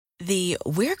The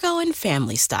We're Going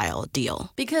Family Style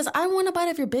deal. Because I want a bite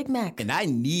of your Big Mac. And I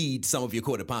need some of your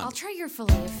Quarter Pounder. I'll try your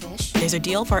filet of fish. There's a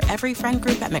deal for every friend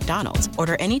group at McDonald's.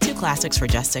 Order any two classics for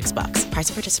just $6. Price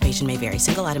of participation may vary.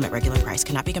 Single item at regular price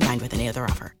cannot be combined with any other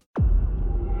offer.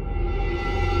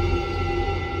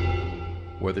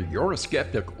 Whether you're a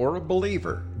skeptic or a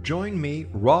believer, join me,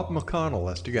 Rob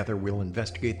McConnell, as together we'll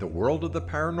investigate the world of the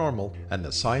paranormal and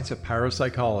the science of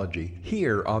parapsychology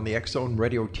here on the X-Zone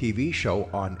Radio TV show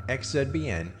on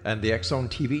XZBN and the X-Zone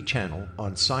TV channel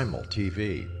on Simul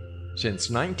TV.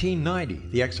 Since 1990,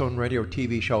 the X-Zone Radio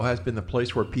TV show has been the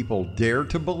place where people dare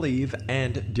to believe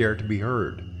and dare to be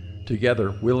heard.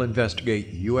 Together, we'll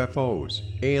investigate UFOs,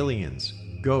 aliens,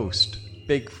 ghosts,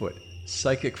 Bigfoot,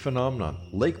 psychic phenomenon,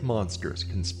 lake monsters,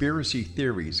 conspiracy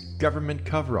theories, government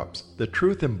cover-ups, the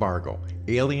truth embargo,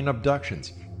 alien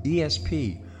abductions,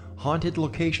 ESP, haunted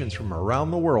locations from around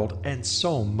the world, and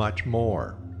so much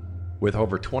more. With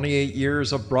over 28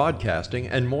 years of broadcasting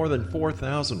and more than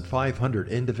 4,500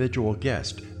 individual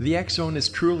guests, the X-Zone is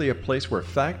truly a place where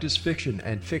fact is fiction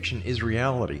and fiction is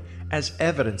reality, as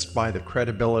evidenced by the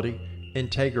credibility,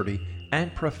 integrity,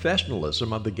 and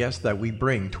professionalism of the guests that we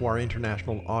bring to our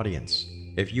international audience.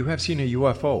 If you have seen a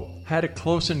UFO, had a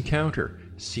close encounter,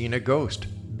 seen a ghost,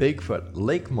 Bigfoot,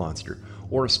 lake monster,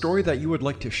 or a story that you would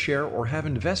like to share or have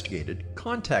investigated,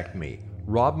 contact me,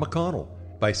 Rob McConnell,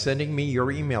 by sending me your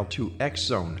email to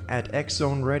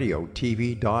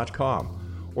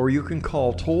xzone@xzoneradiotv.com, or you can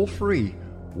call toll-free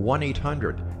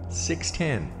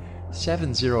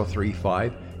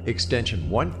 1-800-610-7035, extension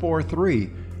 143,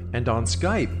 and on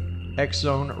Skype,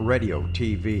 X-Zone Radio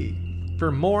TV.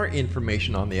 For more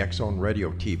information on the X-Zone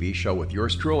Radio TV show with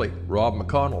yours truly, Rob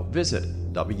McConnell,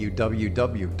 visit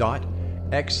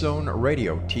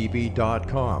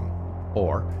www.xzoneradiotv.com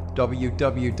or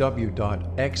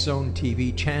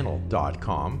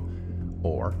www.xzonetvchannel.com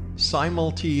or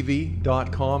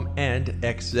simultv.com and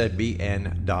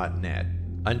xzbn.net.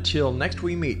 Until next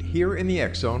we meet here in the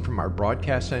X-Zone from our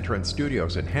broadcast center and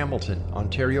studios in Hamilton,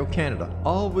 Ontario, Canada,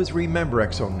 always remember,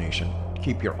 X-Zone Nation,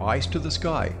 keep your eyes to the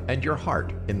sky and your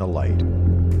heart in the light.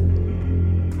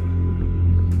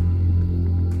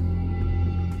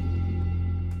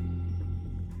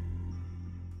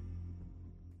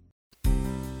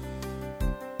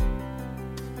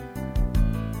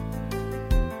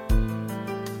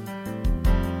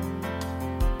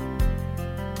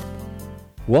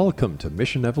 Welcome to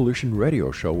Mission Evolution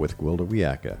Radio Show with Gwilda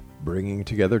Wiyaka, bringing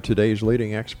together today's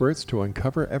leading experts to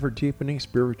uncover ever-deepening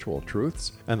spiritual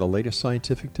truths and the latest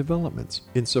scientific developments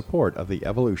in support of the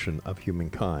evolution of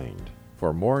humankind.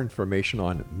 For more information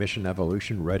on Mission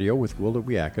Evolution Radio with Gwilda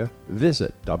Wiyaka,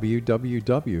 visit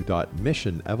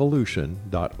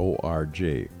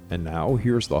www.missionevolution.org. And now,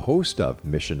 here's the host of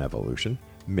Mission Evolution,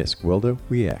 Miss Gwilda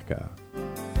Wiyaka.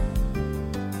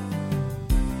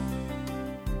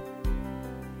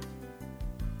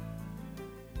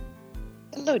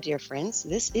 Hello, dear friends.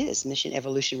 This is Mission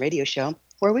Evolution Radio Show,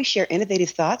 where we share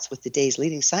innovative thoughts with today's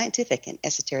leading scientific and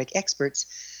esoteric experts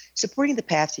supporting the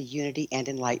path to unity and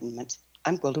enlightenment.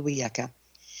 I'm Gwilda Wiyaka.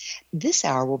 This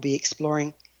hour we'll be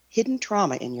exploring hidden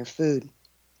trauma in your food.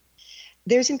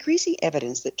 There's increasing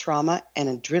evidence that trauma and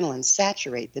adrenaline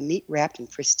saturate the meat wrapped in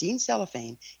pristine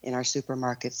cellophane in our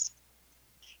supermarkets.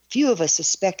 Few of us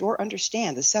suspect or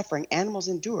understand the suffering animals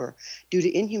endure due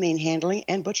to inhumane handling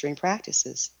and butchering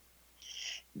practices.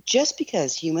 Just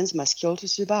because humans must kill to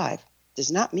survive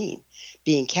does not mean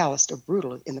being calloused or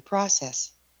brutal in the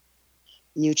process.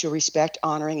 Mutual respect,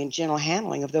 honoring, and gentle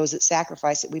handling of those that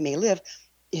sacrifice that we may live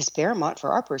is paramount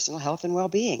for our personal health and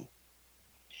well-being.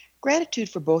 Gratitude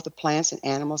for both the plants and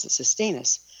animals that sustain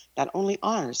us not only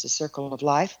honors the circle of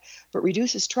life, but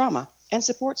reduces trauma and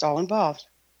supports all involved.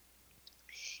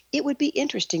 It would be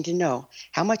interesting to know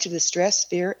how much of the stress,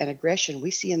 fear, and aggression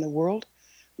we see in the world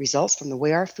results from the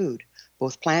way our food,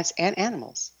 both plants and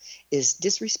animals, is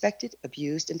disrespected,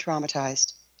 abused, and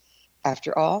traumatized.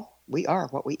 After all, we are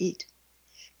what we eat.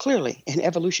 Clearly, an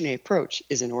evolutionary approach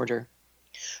is in order.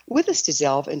 With us to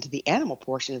delve into the animal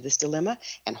portion of this dilemma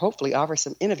and hopefully offer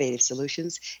some innovative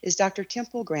solutions is Dr.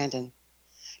 Temple Grandin.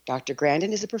 Dr.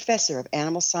 Grandin is a professor of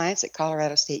animal science at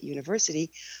Colorado State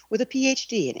University with a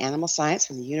Ph.D. in animal science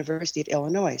from the University of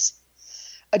Illinois.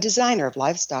 A designer of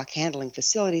livestock handling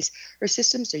facilities, her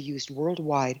systems are used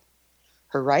worldwide.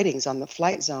 Her writings on the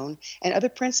flight zone and other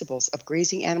principles of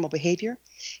grazing animal behavior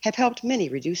have helped many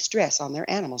reduce stress on their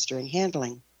animals during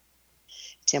handling.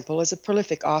 Temple is a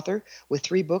prolific author with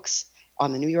 3 books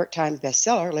on the New York Times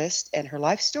bestseller list, and her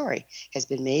life story has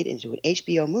been made into an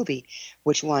HBO movie,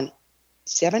 which won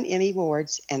 7 Emmy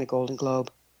Awards and a Golden Globe.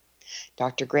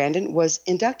 Dr. Grandin was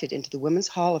inducted into the Women's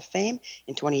Hall of Fame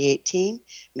in 2018,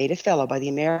 made a fellow by the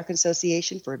American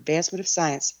Association for Advancement of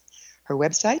Science. Her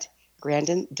website,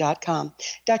 grandin.com.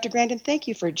 Dr. Grandin, thank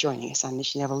you for joining us on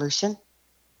Mission Evolution.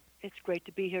 It's great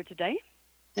to be here today.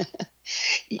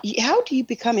 How do you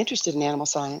become interested in animal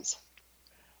science?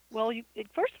 Well,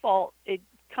 first of all, it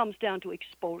comes down to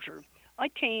exposure. I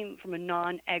came from a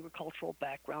non-agricultural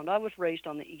background. I was raised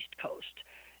on the East Coast.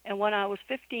 And when I was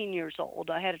 15 years old,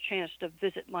 I had a chance to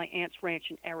visit my aunt's ranch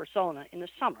in Arizona in the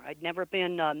summer. I'd never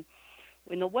been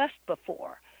in the West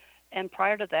before. And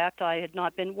prior to that, I had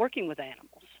not been working with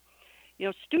animals. You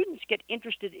know, students get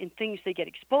interested in things they get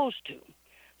exposed to.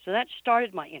 So that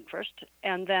started my interest.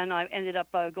 And then I ended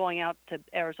up going out to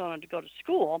Arizona to go to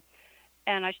school.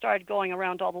 And I started going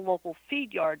around to all the local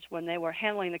feed yards when they were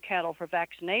handling the cattle for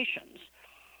vaccinations.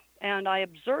 And I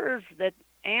observed that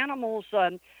animals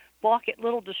balk at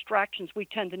little distractions we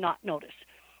tend to not notice.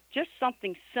 Just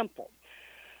something simple,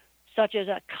 such as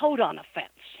a coat on a fence,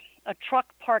 a truck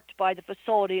parked by the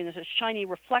facility and there's a shiny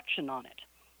reflection on it.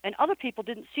 And other people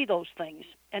didn't see those things,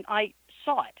 and I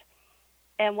saw it.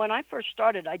 And when I first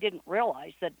started, I didn't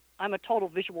realize that I'm a total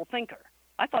visual thinker.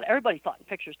 I thought everybody thought in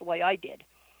pictures the way I did.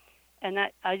 And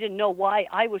that I didn't know why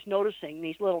I was noticing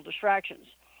these little distractions,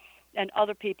 and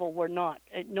other people were not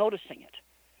noticing it.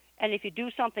 And if you do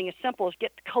something as simple as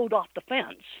get the coat off the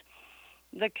fence,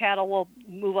 the cattle will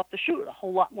move up the chute a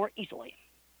whole lot more easily.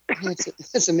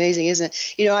 It's amazing, isn't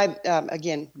it? You know, I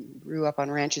again grew up on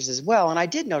ranches as well, and I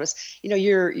did notice, you know,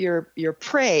 your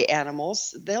prey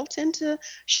animals, they'll tend to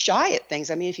shy at things.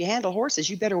 I mean, if you handle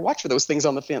horses, you better watch for those things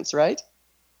on the fence, right?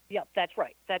 Yep, that's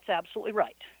right. That's absolutely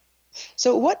right.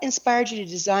 So what inspired you to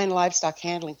design livestock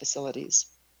handling facilities?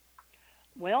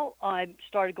 Well, I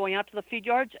started going out to the feed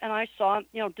yards, and I saw,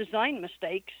 design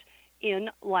mistakes in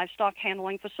livestock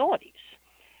handling facilities.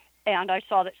 And I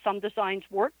saw that some designs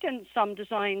worked and some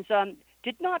designs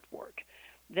did not work.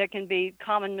 There can be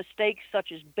common mistakes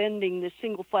such as bending the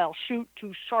single-file chute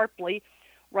too sharply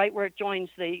right where it joins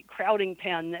the crowding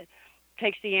pen that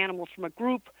takes the animals from a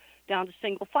group down to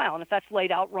single file. And if that's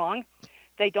laid out wrong,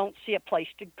 they don't see a place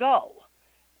to go.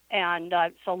 And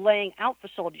so laying out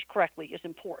facilities correctly is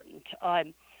important.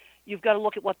 You've got to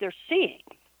look at what they're seeing.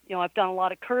 You know, I've done a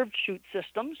lot of curved chute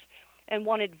systems, and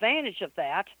one advantage of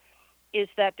that is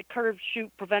that the curved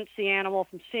chute prevents the animal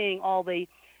from seeing all the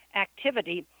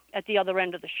activity at the other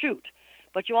end of the chute.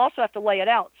 But you also have to lay it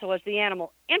out so as the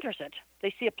animal enters it,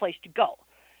 they see a place to go.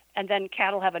 And then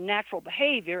cattle have a natural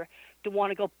behavior to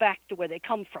want to go back to where they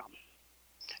come from.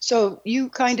 So you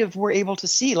kind of were able to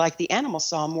see like the animal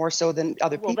saw more so than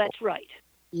other people. Well, that's right.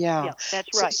 Yeah,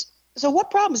 that's right. So what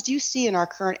problems do you see in our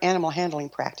current animal handling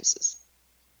practices?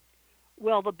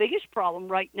 Well, the biggest problem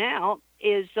right now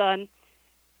is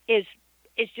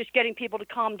just getting people to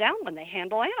calm down when they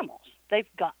handle animals. They've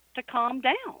got to calm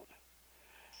down.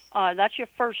 That's your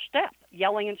first step.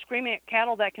 Yelling and screaming at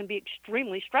cattle, that can be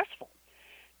extremely stressful.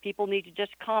 People need to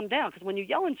just calm down, because when you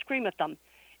yell and scream at them,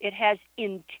 it has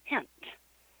intent.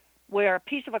 Where a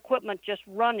piece of equipment just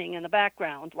running in the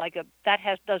background,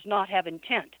 does not have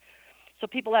intent. So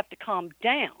people have to calm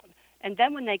down. And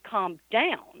then when they calm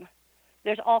down,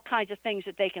 there's all kinds of things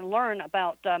that they can learn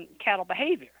about cattle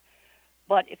behavior.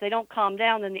 But if they don't calm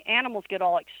down, then the animals get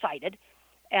all excited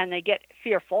and they get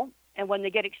fearful. And when they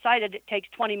get excited, it takes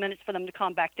 20 minutes for them to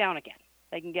calm back down again.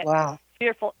 They can get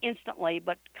fearful instantly,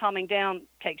 but calming down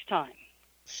takes time.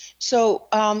 So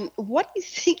what do you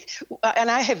think, and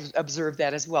I have observed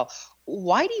that as well,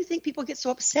 why do you think people get so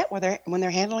upset when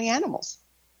they're handling animals?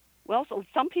 Well, so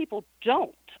some people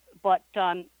don't, but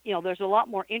there's a lot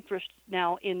more interest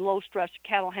now in low-stress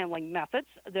cattle handling methods.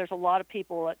 There's a lot of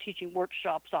people teaching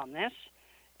workshops on this,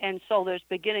 and so there's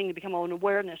beginning to become an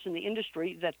awareness in the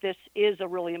industry that this is a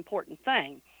really important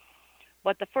thing.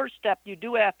 But the first step you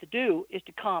do have to do is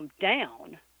to calm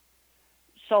down,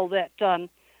 so that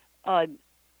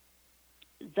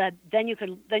then you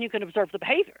can observe the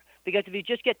behavior. Because if you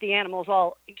just get the animals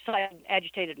all excited,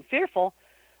 agitated, and fearful,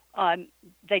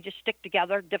 they just stick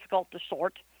together, difficult to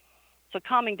sort. So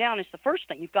calming down is the first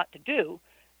thing you've got to do.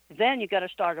 Then you've got to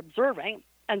start observing,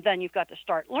 and then you've got to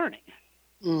start learning.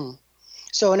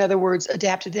 So in other words,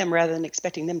 adapt to them rather than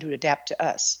expecting them to adapt to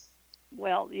us.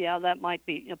 Well, yeah, that might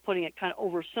be putting it kind of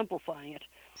oversimplifying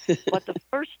it. But the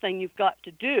first thing you've got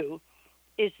to do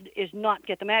is not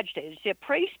get them agitated. See, a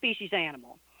prey species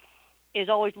animal is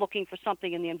always looking for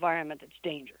something in the environment that's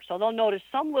danger. So they'll notice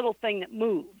some little thing that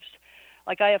moves.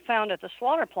 Like I have found at the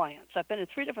slaughter plants. I've been in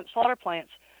 3 different slaughter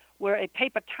plants where a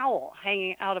paper towel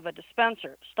hanging out of a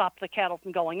dispenser stopped the cattle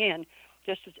from going in,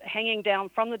 just hanging down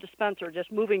from the dispenser,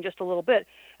 just moving just a little bit.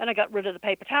 And I got rid of the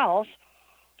paper towels,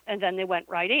 and then they went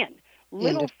right in.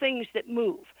 Little things that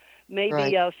move. Maybe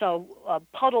Right. A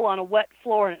puddle on a wet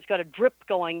floor and it's got a drip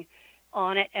going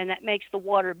on it, and that makes the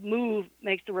water move,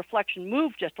 makes the reflection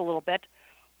move just a little bit.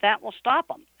 That will stop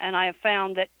them. And I have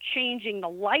found that changing the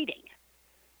lighting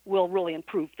will really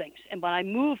improve things. And when I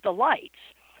move the lights,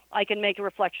 I can make a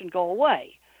reflection go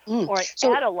away. Or I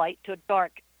add a light to a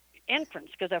dark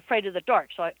entrance because I'm afraid of the dark.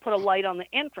 So I put a light on the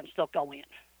entrance, they'll go in.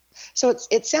 So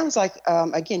it sounds like,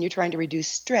 again, you're trying to reduce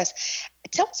stress.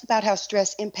 Tell us about how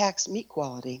stress impacts meat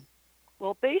quality.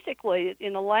 Well, basically,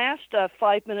 in the last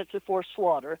 5 minutes before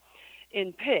slaughter,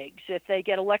 in pigs, if they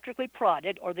get electrically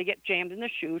prodded or they get jammed in the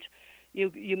chute,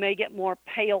 you may get more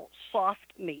pale,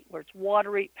 soft meat, where it's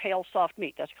watery, pale, soft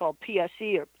meat. That's called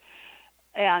PSE.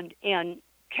 And in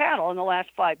cattle, in the last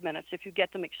 5 minutes, if you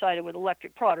get them excited with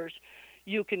electric prodders,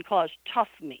 you can cause tough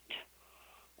meat.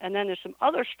 And then there's some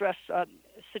other stress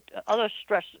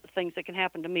things that can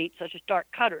happen to meat, such as dark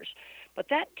cutters. But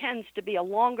that tends to be a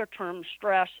longer-term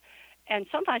stress and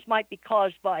sometimes might be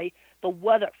caused by the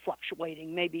weather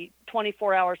fluctuating, maybe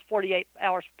 24 hours, 48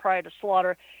 hours prior to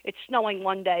slaughter. It's snowing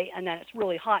one day, and then it's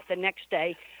really hot the next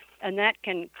day, and that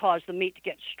can cause the meat to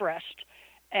get stressed,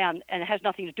 and it has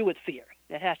nothing to do with fear.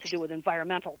 It has to do with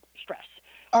environmental stress.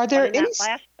 Are there any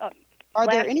last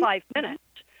 5 minutes,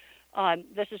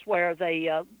 this is where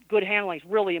the good handling is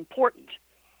really important.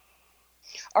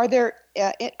 Are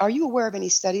you aware of any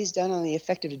studies done on the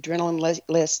effect of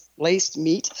adrenaline-laced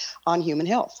meat on human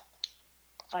health?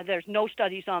 There's no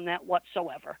studies on that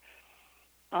whatsoever.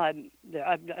 I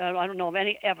don't know of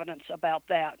any evidence about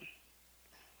that.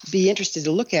 Be interested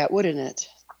to look at, wouldn't it?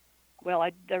 Well,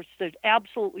 there's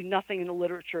absolutely nothing in the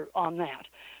literature on that.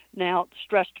 Now,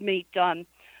 stressed meat,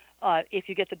 if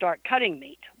you get the dark cutting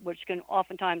meat, which can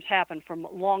oftentimes happen from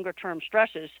longer-term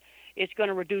stresses, it's going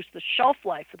to reduce the shelf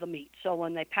life of the meat. So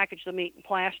when they package the meat in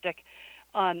plastic,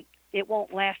 it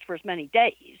won't last for as many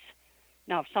days.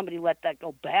 Now, if somebody let that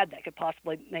go bad, that could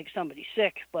possibly make somebody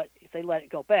sick. But if they let it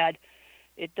go bad,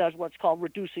 it does what's called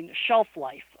reducing the shelf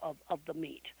life of the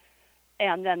meat.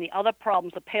 And then the other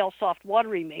problems, the pale, soft,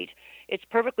 watery meat, it's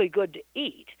perfectly good to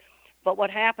eat. But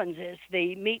what happens is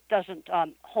the meat doesn't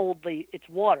hold its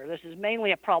water. This is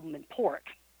mainly a problem in pork.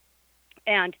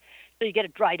 And so you get a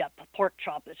dried up pork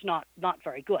chop that's not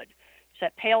very good. It's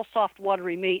that pale, soft,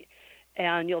 watery meat,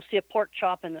 and you'll see a pork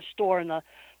chop in the store, and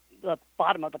the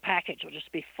bottom of the package will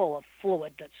just be full of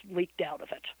fluid that's leaked out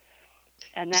of it.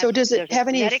 And so does it have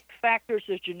any genetic factors?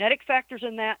 There's genetic factors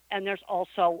in that, and there's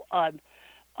also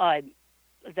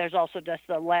just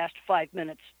the last 5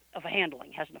 minutes of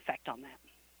handling has an effect on that.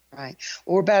 Right.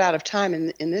 Well, we're about out of time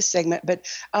in this segment, but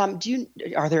are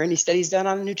there any studies done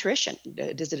on nutrition?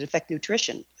 Does it affect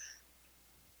nutrition?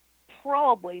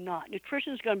 Probably not.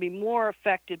 Nutrition is going to be more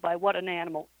affected by what an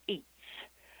animal eats.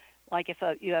 Like if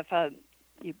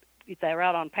they're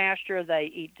out on pasture, they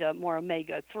eat more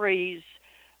omega-3s.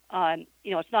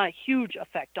 It's not a huge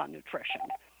effect on nutrition,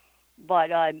 but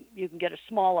you can get a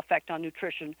small effect on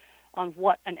nutrition on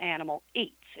what an animal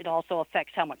eats. It also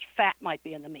affects how much fat might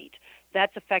be in the meat.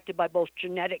 That's affected by both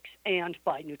genetics and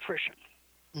by nutrition.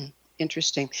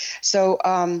 Interesting. So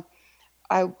on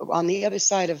the other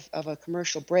side of a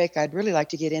commercial break, I'd really like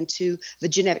to get into the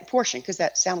genetic portion, because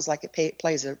that sounds like it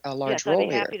plays a large role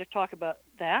here. Yes, I'd be happy to talk about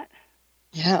that.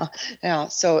 Yeah.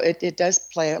 So it does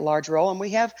play a large role, and we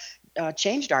have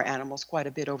changed our animals quite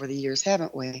a bit over the years,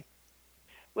 haven't we?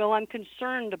 Well, I'm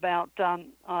concerned about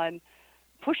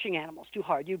pushing animals too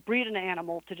hard. You breed an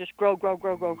animal to just grow.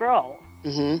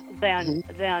 Mm-hmm. Then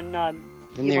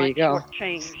you might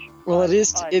shortchange. Well, it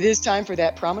is time for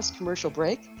that promised commercial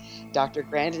break. Dr.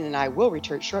 Grandin and I will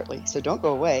return shortly, so don't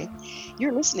go away.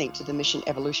 You're listening to the Mission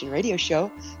Evolution Radio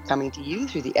Show, coming to you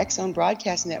through the X-Zone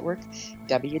Broadcast Network,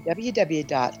 www.xzbn.net.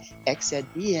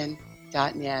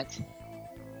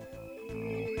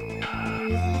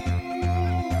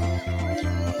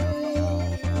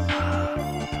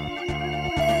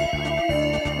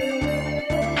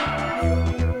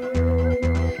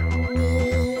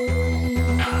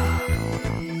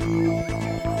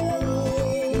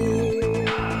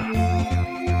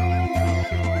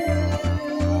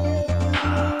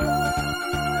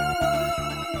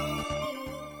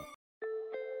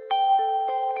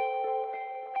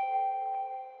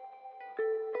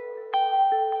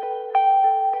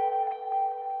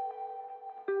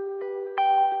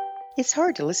 It's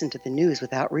hard to listen to the news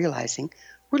without realizing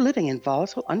we're living in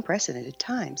volatile, unprecedented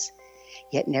times.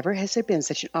 Yet never has there been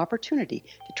such an opportunity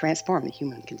to transform the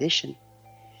human condition.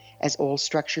 As old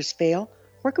structures fail,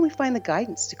 where can we find the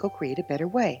guidance to co-create a better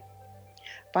way?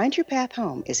 Find Your Path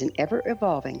Home is an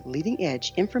ever-evolving,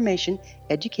 leading-edge information,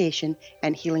 education,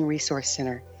 and healing resource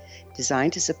center.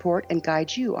 designed to support and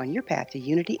guide you on your path to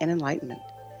unity and enlightenment.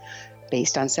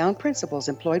 Based on sound principles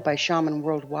employed by shaman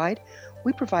worldwide,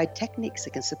 we provide techniques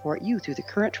that can support you through the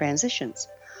current transitions,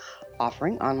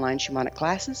 offering online shamanic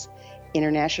classes,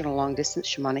 international long-distance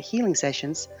shamanic healing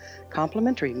sessions,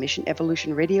 complimentary Mission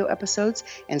Evolution radio episodes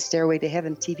and Stairway to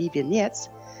Heaven TV vignettes,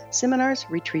 seminars,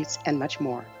 retreats, and much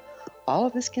more. All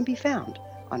of this can be found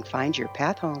on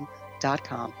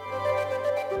findyourpathhome.com.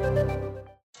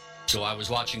 So I was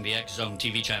watching the X Zone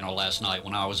TV channel last night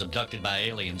when I was abducted by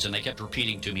aliens, and they kept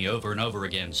repeating to me over and over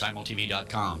again,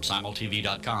 simultv.com,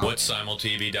 simultv.com. What's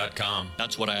simultv.com?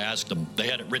 That's what I asked them. They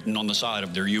had it written on the side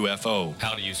of their UFO.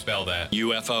 How do you spell that?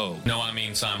 UFO. No, I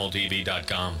mean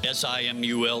simultv.com.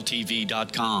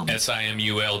 simultv.com.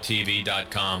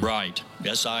 simultv.com. Right.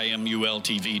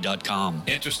 simultv.com.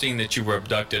 Interesting that you were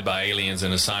abducted by aliens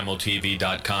in a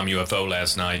simultv.com UFO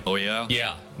last night. Oh, yeah?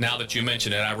 Yeah. Now that you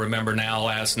mention it, I remember now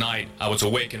last night I was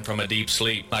awakened from a deep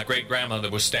sleep. My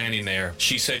great-grandmother was standing there.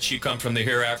 She said she'd come from the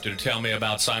hereafter to tell me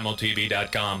about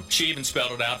simultv.com. She even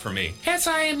spelled it out for me.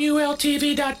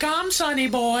 simultv.com, sonny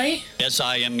boy.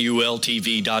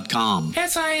 simultv.com.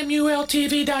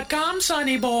 simultv.com,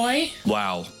 sonny boy.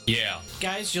 Wow. Yeah.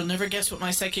 Guys, you'll never guess what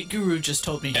my psychic guru just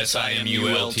told me.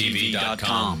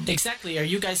 simultv.com. Exactly. Are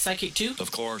you guys psychic too?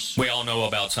 Of course. We all know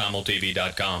about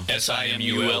simultv.com.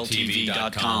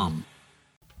 simultv.com.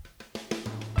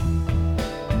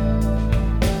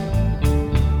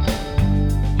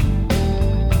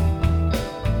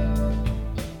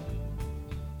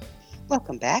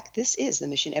 Welcome back. This is the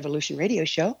Mission Evolution Radio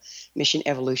Show,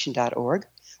 missionevolution.org.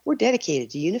 We're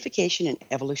dedicated to unification and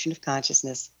evolution of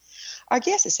consciousness. Our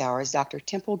guest this hour is Dr.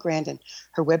 Temple Grandin.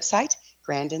 Her website,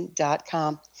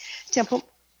 grandin.com. Temple,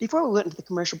 before we went into the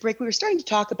commercial break, we were starting to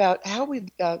talk about how we've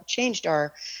changed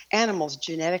our animals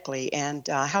genetically and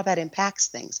how that impacts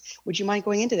things. Would you mind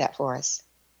going into that for us?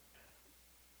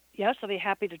 Yes, I'll be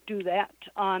happy to do that.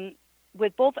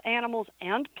 With both animals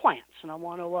and plants, and I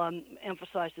want to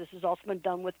emphasize this has also been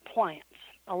done with plants.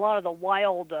 A lot of the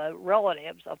wild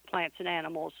relatives of plants and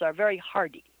animals are very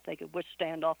hardy. They could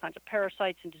withstand all kinds of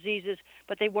parasites and diseases,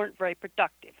 but they weren't very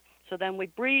productive. So then we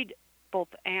breed both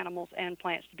animals and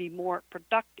plants to be more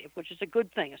productive, which is a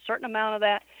good thing. A certain amount of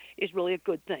that is really a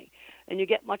good thing. And you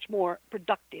get much more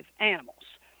productive animals,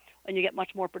 and you get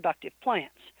much more productive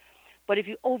plants. But if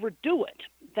you overdo it,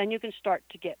 then you can start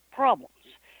to get problems.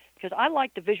 Because I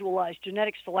like to visualize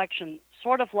genetic selection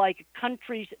sort of like a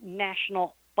country's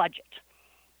national budget.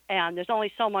 And there's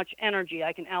only so much energy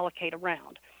I can allocate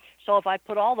around. So if I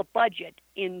put all the budget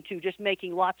into just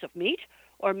making lots of meat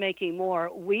or making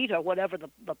more wheat or whatever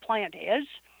the plant is,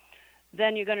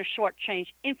 then you're going to shortchange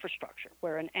infrastructure,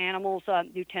 where in animals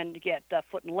you tend to get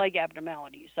foot and leg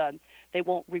abnormalities. They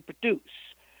won't reproduce.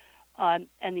 And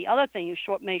the other thing you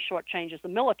may shortchange is the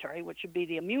military, which would be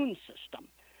the immune system.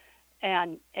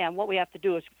 And what we have to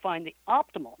do is find the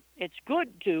optimal. It's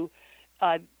good to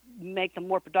make them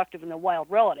more productive than their wild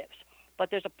relatives,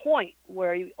 but there's a point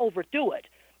where you overdo it,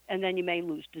 and then you may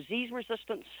lose disease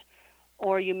resistance,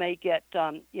 or you may get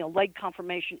leg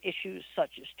conformation issues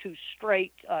such as too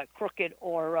straight, crooked,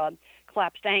 or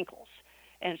collapsed ankles.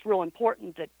 And it's real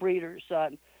important that breeders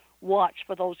watch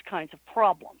for those kinds of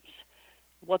problems.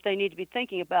 What they need to be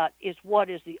thinking about is what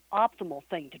is the optimal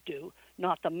thing to do,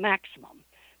 not the maximum.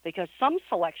 Because some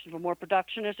selection for more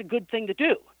production is a good thing to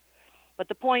do. But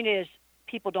the point is,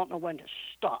 people don't know when to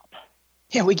stop.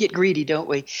 Yeah, we get greedy, don't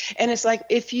we? And it's like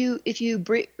if you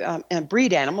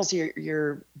breed animals,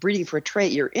 you're breeding for a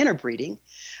trait, you're interbreeding.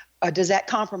 Does that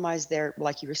compromise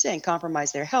like you were saying,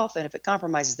 compromise their health? And if it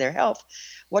compromises their health,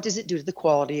 what does it do to the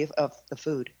quality of the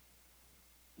food?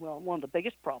 Well, one of the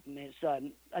biggest problems is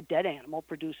a dead animal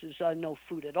produces no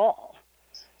food at all.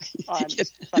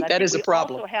 But that is a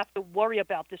problem. We also have to worry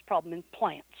about this problem in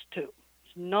plants, too.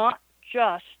 It's not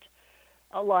just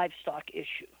a livestock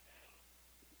issue,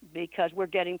 because we're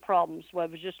getting problems. Well, I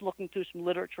was just looking through some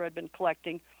literature I'd been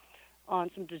collecting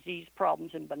on some disease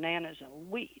problems in bananas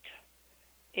and wheat.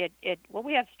 What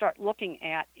we have to start looking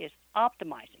at is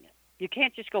optimizing it. You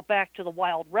can't just go back to the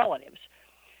wild relatives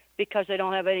because they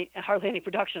don't have hardly any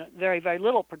production, very, very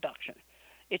little production.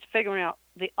 It's figuring out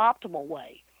the optimal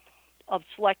way of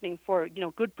selecting for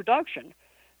good production,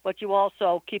 but you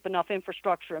also keep enough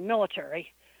infrastructure and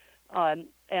military, and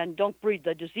don't breed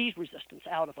the disease resistance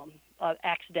out of them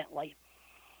accidentally.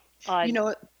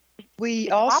 We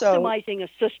also optimizing a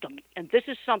system, and this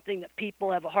is something that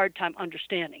people have a hard time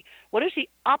understanding. What is the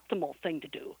optimal thing to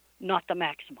do, not the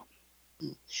maximum?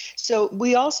 So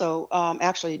we also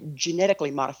actually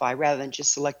genetically modify rather than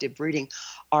just selective breeding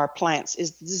our plants.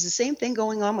 Is the same thing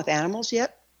going on with animals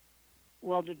yet?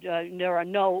 Well, there are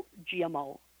no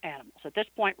GMO animals. At this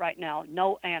point right now,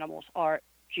 no animals are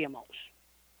GMOs.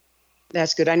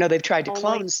 That's good. I know they've tried to Only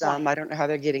clone some. plants. I don't know how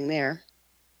they're getting there.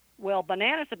 Well,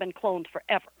 bananas have been cloned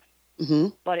forever,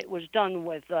 but it was done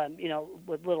with,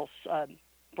 with little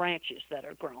branches that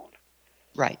are grown.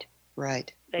 Right.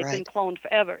 They've been cloned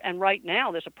forever, and right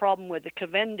now there's a problem with the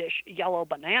Cavendish yellow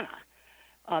banana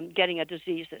getting a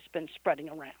disease that's been spreading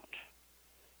around.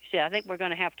 See, I think we're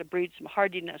going to have to breed some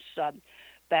hardiness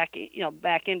back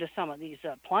into some of these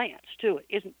plants too. It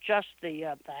isn't just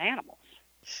the animals.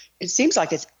 It seems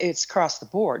like it's across the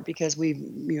board because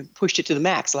we've pushed it to the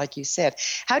max, like you said.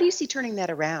 How do you see turning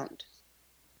that around?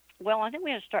 Well, I think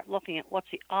we have to start looking at what's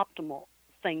the optimal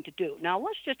thing to do. Now,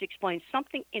 let's just explain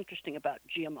something interesting about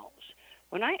GMOs.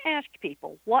 When I ask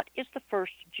people, what is the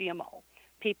first GMO?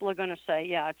 People are going to say,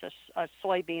 yeah, it's a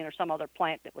soybean or some other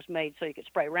plant that was made so you could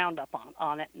spray Roundup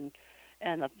on it,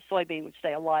 and the soybean would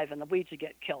stay alive and the weeds would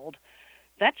get killed.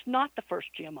 That's not the first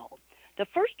GMO. The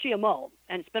first GMO,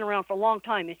 and it's been around for a long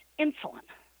time, is insulin.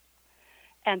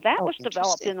 And that was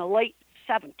developed in the late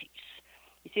 70s.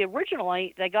 You see,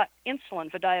 originally they got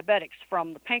insulin for diabetics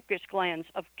from the pancreas glands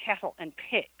of cattle and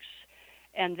pigs.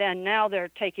 And then now they're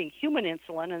taking human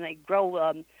insulin and they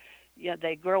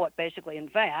grow it basically in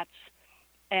vats,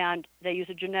 and they use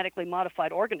a genetically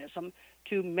modified organism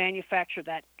to manufacture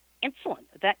that insulin.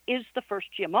 That is the first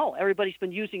GMO. Everybody's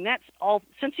been using that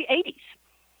since the 80s.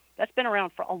 That's been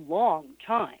around for a long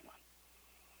time.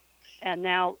 And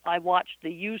now I watched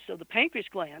the use of the pancreas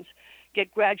glands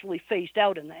get gradually phased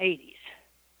out in the 80s.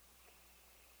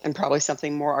 And probably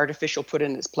something more artificial put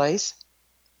in its place.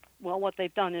 Well, what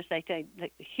they've done is they take the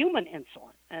human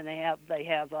insulin and they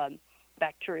have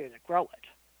bacteria that grow it.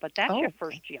 But that's your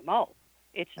first GMO.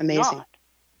 It's amazing.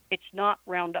 It's not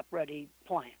Roundup Ready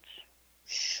plants.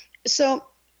 So,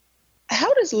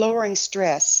 how does lowering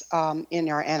stress in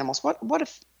our animals?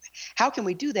 How can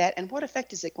we do that, and what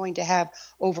effect is it going to have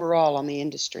overall on the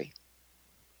industry?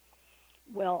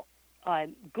 Well,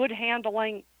 good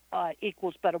handling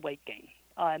equals better weight gain.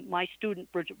 My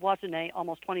student, Bridget Voisinay,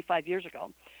 almost 25 years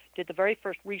ago, did the very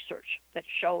first research that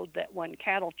showed that when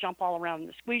cattle jump all around in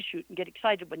the squeeze chute and get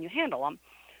excited when you handle them,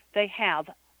 they have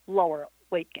lower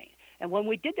weight gain. And when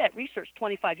we did that research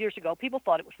 25 years ago, people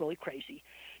thought it was really crazy.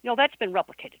 That's been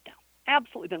replicated now,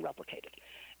 absolutely been replicated.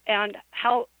 And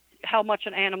how much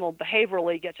an animal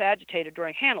behaviorally gets agitated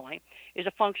during handling is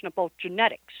a function of both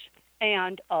genetics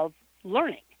and of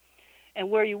learning.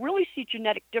 And where you really see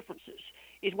genetic differences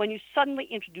is when you suddenly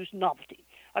introduce novelty.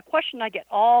 A question I get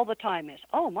all the time is,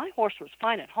 my horse was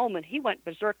fine at home and he went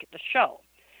berserk at the show.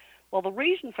 Well, the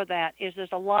reason for that is there's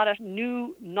a lot of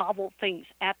new novel things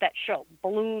at that show.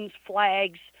 Balloons,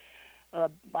 flags,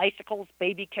 bicycles,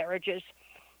 baby carriages.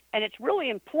 And it's really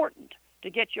important to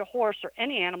get your horse or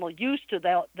any animal used to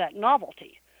that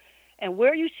novelty. And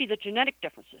where you see the genetic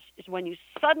differences is when you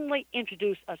suddenly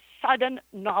introduce a sudden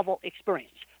novel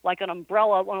experience, like an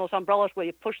umbrella, one of those umbrellas where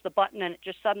you push the button and it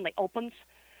just suddenly opens.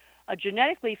 A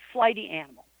genetically flighty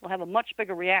animal will have a much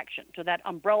bigger reaction to that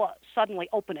umbrella suddenly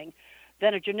opening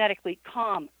than a genetically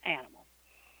calm animal.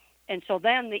 And so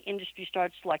then the industry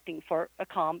starts selecting for a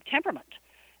calm temperament.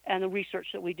 And the research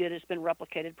that we did has been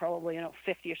replicated probably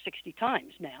 50 or 60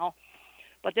 times now.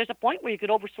 But there's a point where you could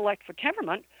over-select for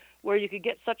temperament, where you could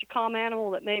get such a calm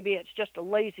animal that maybe it's just a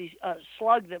lazy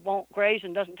slug that won't graze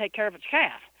and doesn't take care of its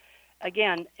calf.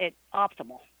 Again, it's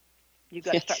optimal. You've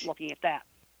got to start looking at that.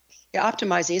 Yeah,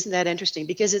 optimizing, isn't that interesting?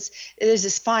 Because there's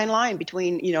this fine line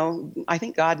between, I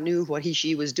think God knew what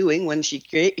she was doing when she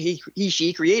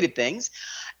created things.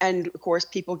 And of course,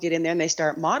 people get in there and they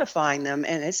start modifying them.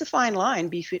 And it's a fine line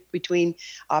between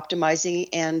optimizing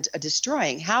and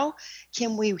destroying. How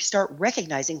can we start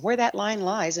recognizing where that line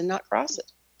lies and not cross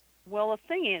it? Well, the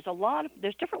thing is,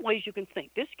 there's different ways you can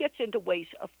think. This gets into ways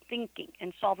of thinking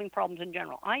and solving problems in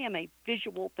general. I am a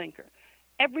visual thinker.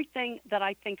 Everything that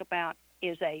I think about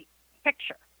is a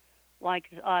picture. Like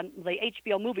the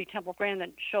HBO movie Temple of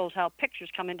Grandin shows how pictures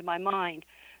come into my mind.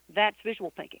 That's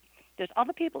visual thinking. There's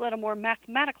other people that are more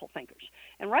mathematical thinkers.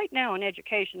 And right now in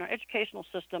education, our educational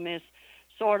system is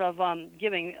sort of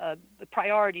giving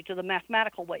priority to the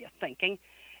mathematical way of thinking.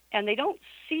 And they don't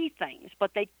see things,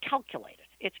 but they calculate it.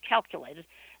 It's calculated.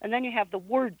 And then you have the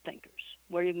word thinkers,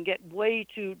 where you can get way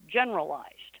too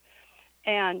generalized.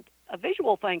 And a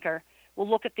visual thinker will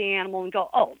look at the animal and go,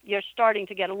 you're starting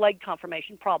to get a leg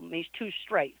conformation problem. He's too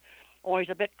straight, or he's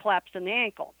a bit collapsed in the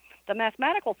ankle. The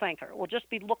mathematical thinker will just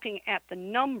be looking at the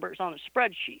numbers on a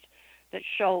spreadsheet that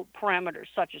show parameters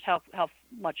such as how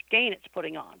much gain it's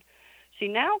putting on. See,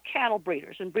 now cattle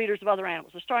breeders and breeders of other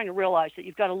animals are starting to realize that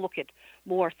you've got to look at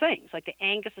more things. Like the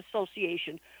Angus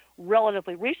Association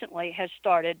relatively recently has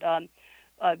started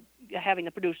having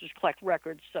the producers collect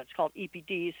records, it's called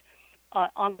EPDs,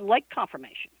 on leg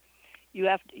conformation. You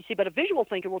see, but a visual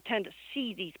thinker will tend to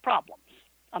see these problems.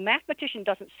 A mathematician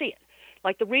doesn't see it.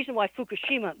 Like the reason why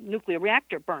Fukushima nuclear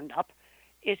reactor burned up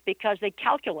is because they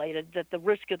calculated that the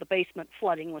risk of the basement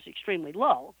flooding was extremely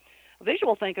low. A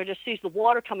visual thinker just sees the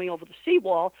water coming over the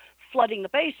seawall, flooding the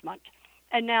basement,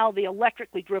 and now the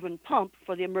electrically driven pump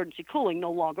for the emergency cooling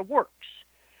no longer works.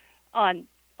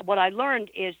 What I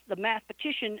learned is the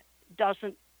mathematician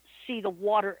doesn't see the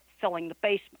water filling the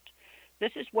basement.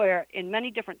 This is where, in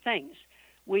many different things,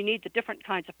 we need the different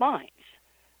kinds of minds.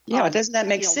 Yeah, doesn't that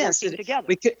make sense? Together.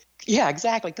 We could,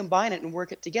 exactly, combine it and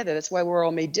work it together. That's why we're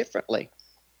all made differently.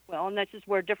 Well, and this is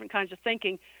where different kinds of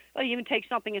thinking, well, you even take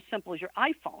something as simple as your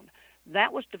iPhone.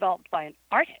 That was developed by an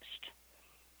artist.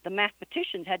 The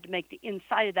mathematicians had to make the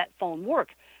inside of that phone work,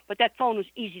 but that phone was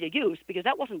easy to use because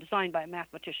that wasn't designed by a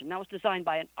mathematician. That was designed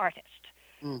by an artist.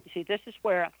 You see, this is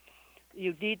where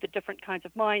you need the different kinds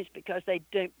of minds because they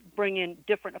bring in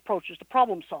different approaches to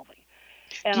problem solving.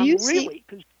 And I'm really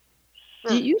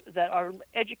concerned that our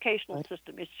educational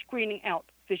system is screening out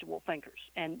visual thinkers.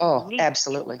 And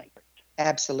absolutely.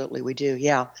 Absolutely, we do,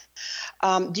 yeah.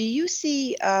 Do you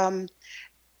see a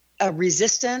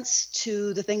resistance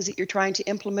to the things that you're trying to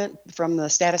implement from the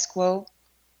status quo?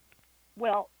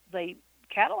 Well, the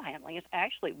cattle handling is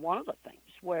actually one of the things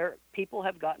where people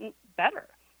have gotten better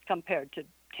compared to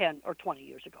 10 or 20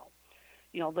 years ago.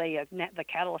 You know, the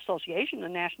Cattle Association, the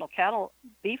National Cattle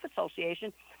Beef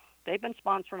Association, they've been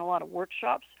sponsoring a lot of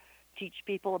workshops, teach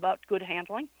people about good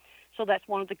handling. So that's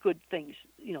one of the good things,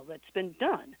 you know, that's been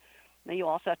done. Now, you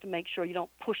also have to make sure you don't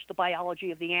push the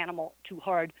biology of the animal too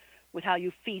hard with how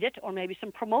you feed it or maybe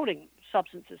some promoting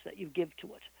substances that you give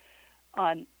to it.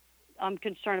 I'm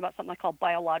concerned about something I call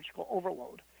biological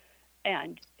overload.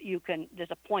 And there's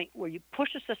a point where you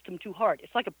push a system too hard.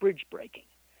 It's like a bridge breaking.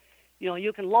 You know,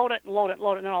 you can load it, and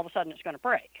then all of a sudden it's going to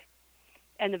break.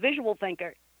 And the visual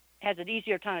thinker has an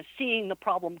easier time seeing the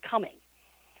problem coming.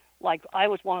 Like I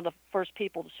was one of the first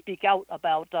people to speak out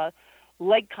about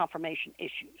leg conformation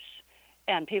issues.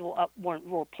 And people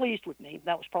were pleased with me.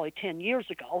 That was probably 10 years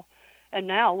ago. And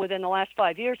now, within the last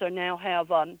 5 years, I now have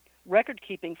record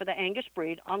keeping for the Angus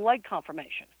breed on leg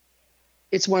conformation.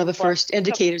 It's one of the first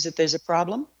indicators that there's a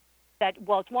problem? It's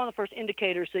one of the first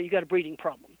indicators that you got a breeding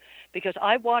problem. Because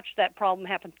I watched that problem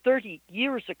happen 30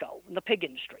 years ago in the pig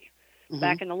industry,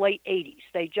 back in the late 80s.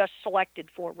 They just selected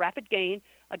for rapid gain,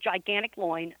 a gigantic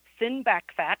loin, thin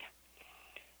back fat,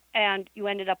 and you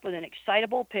ended up with an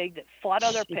excitable pig that fought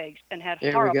other pigs and had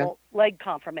horrible leg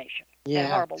conformation and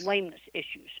horrible lameness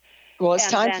issues. Well,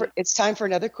 it's time for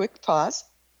another quick pause.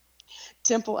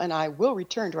 Temple and I will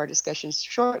return to our discussion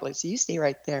shortly, so you stay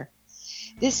right there.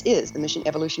 This is the Mission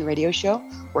Evolution Radio Show.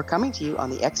 We're coming to you on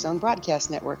the X Zone Broadcast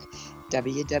Network,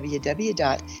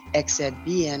 www.xzbn.net.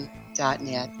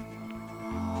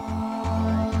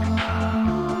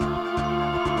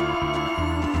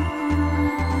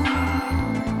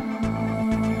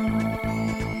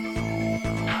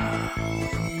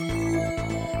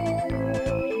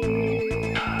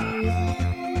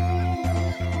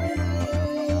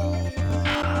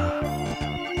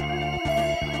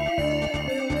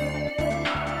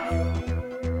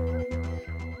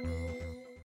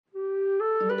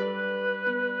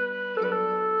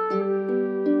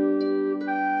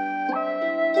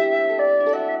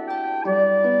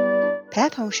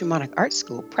 Path Home Shamanic Art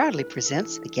School proudly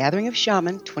presents the Gathering of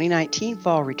Shaman 2019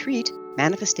 Fall Retreat,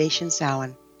 Manifestation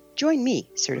Samhain. Join me,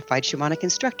 certified shamanic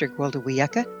instructor Gwilda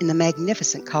Wiyaka, in the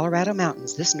magnificent Colorado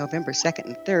Mountains this November 2nd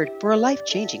and 3rd for a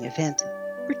life-changing event.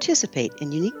 Participate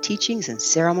in unique teachings and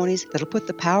ceremonies that'll put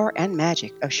the power and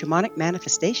magic of shamanic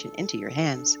manifestation into your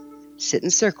hands. Sit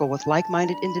in circle with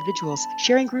like-minded individuals,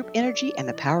 sharing group energy and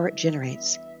the power it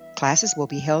generates. Classes will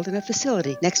be held in a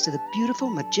facility next to the beautiful,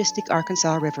 majestic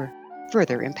Arkansas River,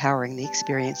 further empowering the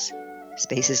experience.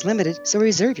 Space is limited, so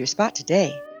reserve your spot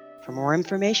today. For more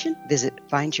information, visit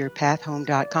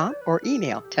findyourpathhome.com or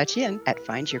email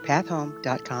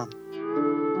touchin@findyourpathhome.com.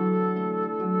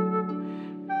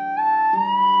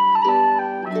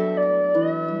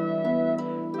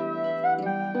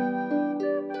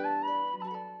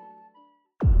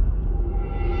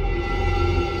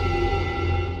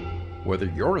 Whether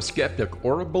you're a skeptic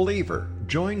or a believer,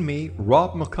 join me,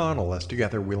 Rob McConnell, as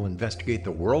together we'll investigate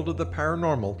the world of the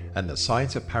paranormal and the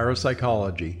science of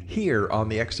parapsychology here on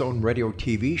the X Zone Radio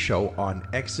TV show on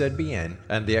XZBN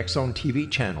and the X Zone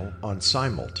TV channel on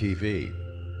Simul TV.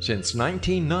 Since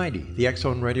 1990, the X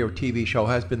Zone Radio TV show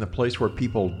has been the place where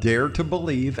people dare to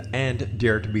believe and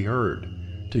dare to be heard.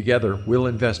 Together, we'll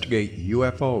investigate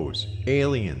UFOs,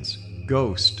 aliens,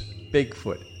 ghosts,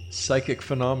 Bigfoot, psychic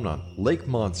phenomenon, lake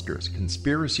monsters,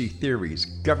 conspiracy theories,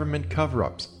 government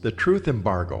cover-ups, the truth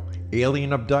embargo,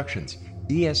 alien abductions,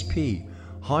 ESP,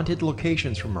 haunted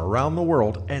locations from around the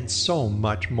world, and so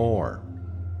much more.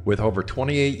 With over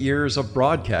 28 years of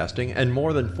broadcasting and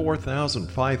more than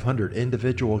 4,500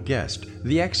 individual guests,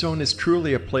 the X Zone is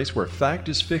truly a place where fact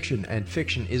is fiction and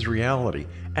fiction is reality,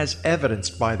 as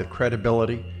evidenced by the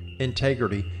credibility,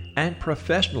 integrity, and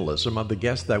professionalism of the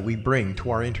guests that we bring to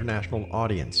our international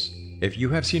audience. If you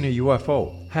have seen a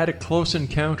UFO, had a close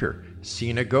encounter,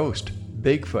 seen a ghost,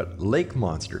 Bigfoot, lake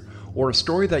monster, or a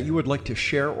story that you would like to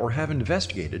share or have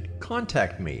investigated,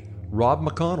 contact me, Rob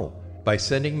McConnell, by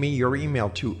sending me your email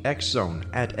to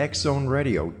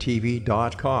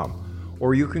xzone@xzoneradiotv.com,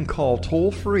 or you can call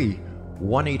toll-free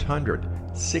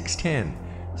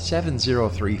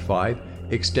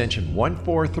 1-800-610-7035, extension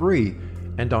 143,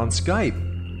 and on Skype,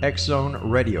 X Zone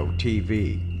Radio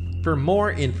TV. For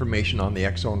more information on the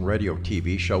X Zone Radio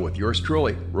TV show with yours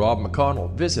truly, Rob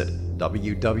McConnell, visit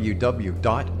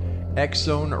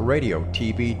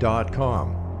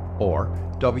www.xzoneradiotv.com or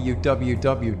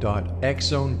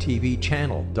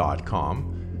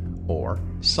www.xzonetvchannel.com or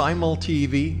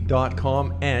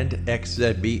simultv.com and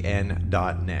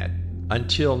xzbn.net.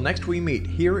 Until next we meet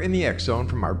here in the X Zone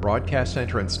from our broadcast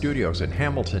center and studios in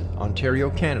Hamilton, Ontario,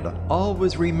 Canada,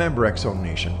 always remember, X Zone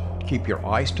Nation, keep your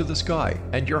eyes to the sky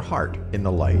and your heart in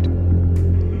the light.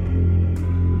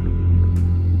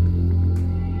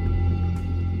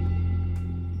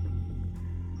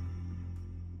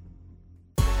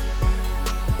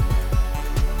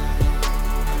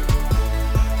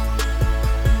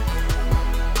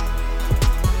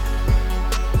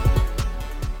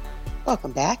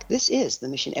 Welcome back. This is the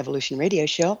Mission Evolution Radio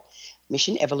Show,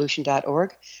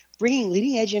 missionevolution.org, bringing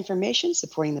leading-edge information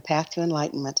supporting the path to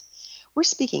enlightenment. We're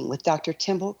speaking with Dr.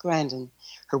 Timble Grandin.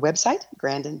 Her website,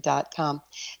 grandin.com.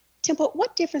 Timble,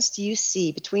 what difference do you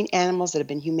see between animals that have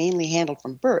been humanely handled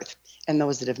from birth and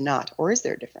those that have not, or is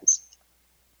there a difference?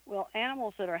 Well,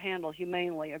 animals that are handled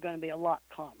humanely are going to be a lot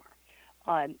calmer,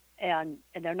 and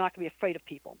they're not going to be afraid of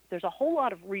people. There's a whole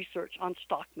lot of research on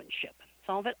stockmanship.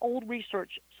 Some of it old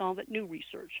research, some of it new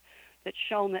research, that's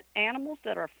shown that animals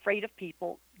that are afraid of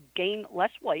people gain less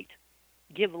weight,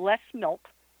 give less milk,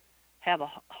 have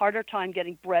a harder time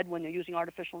getting bred when they're using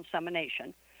artificial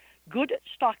insemination. Good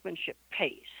stockmanship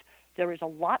pays. There is a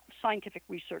lot of scientific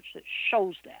research that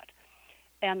shows that.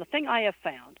 And the thing I have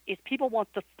found is people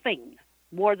want the thing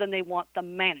more than they want the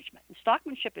management. And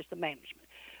stockmanship is the management.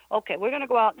 Okay, we're going to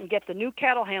go out and get the new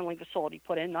cattle handling facility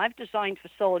put in. And I've designed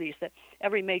facilities that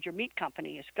every major meat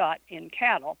company has got in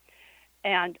cattle.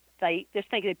 And they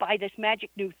buy this magic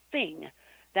new thing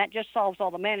that just solves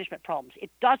all the management problems.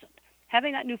 It doesn't.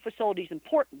 Having that new facility is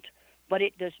important, but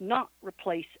it does not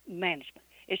replace management.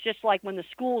 It's just like when the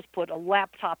schools put a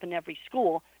laptop in every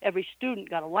school, every student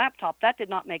got a laptop. That did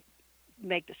not make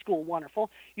the school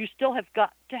wonderful. You still have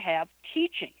got to have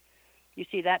teaching. You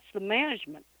see, that's the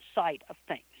management side of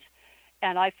things.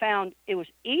 And I found it was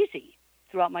easy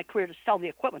throughout my career to sell the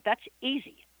equipment. That's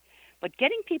easy. But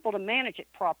getting people to manage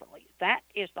it properly, that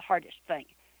is the hardest thing.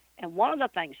 And one of the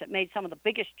things that made some of the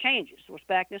biggest changes was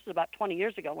this is about 20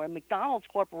 years ago, where McDonald's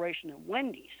Corporation and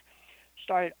Wendy's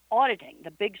started auditing the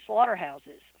big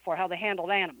slaughterhouses for how they handled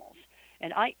animals.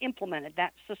 And I implemented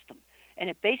that system.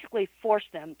 And it basically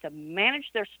forced them to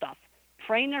manage their stuff,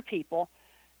 train their people,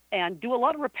 and do a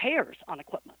lot of repairs on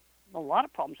equipment. A lot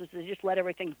of problems is they just let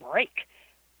everything break,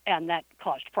 and that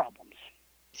caused problems.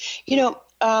 You know,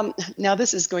 now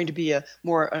this is going to be a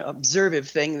more observative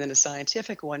thing than a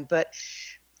scientific one, but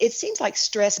it seems like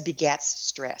stress begets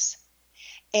stress.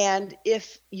 And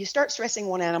if you start stressing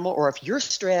one animal, or if you're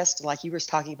stressed, like you were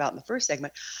talking about in the first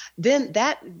segment, then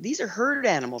these are herd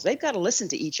animals. They've got to listen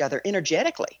to each other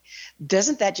energetically.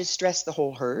 Doesn't that just stress the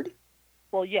whole herd?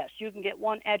 Well, yes, you can get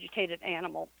one agitated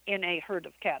animal in a herd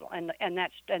of cattle, and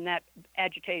that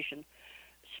agitation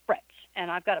spreads. And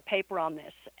I've got a paper on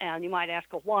this, and you might ask,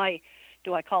 well, why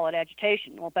do I call it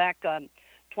agitation? Well, back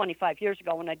 25 years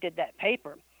ago when I did that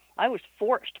paper, I was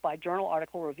forced by journal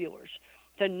article reviewers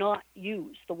to not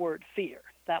use the word fear.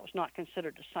 That was not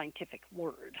considered a scientific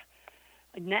word.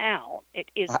 Now it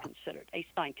is considered a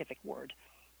scientific word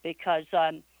because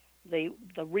the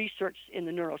research in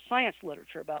the neuroscience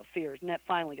literature about fears, and that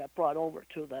finally got brought over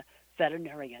to the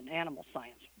veterinary and animal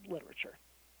science literature.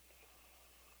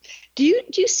 Do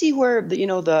you see where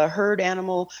the herd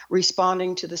animal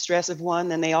responding to the stress of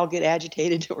one, and they all get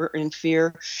agitated or in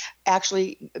fear,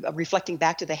 actually reflecting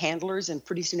back to the handlers, and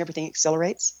pretty soon everything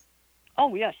accelerates?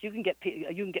 Oh yes, you can get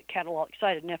cattle all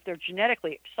excited, and if they're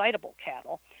genetically excitable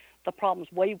cattle, the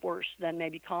problem's way worse than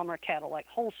maybe calmer cattle like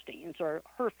Holsteins or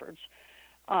Herefords.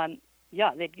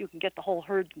 you can get the whole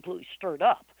herd completely stirred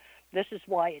up. This is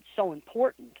why it's so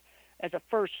important. As a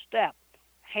first step,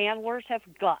 handlers have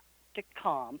got to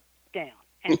calm down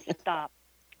and stop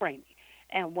screaming.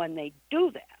 And when they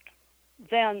do that,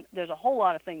 then there's a whole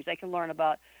lot of things they can learn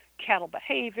about cattle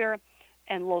behavior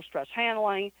and low-stress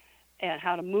handling and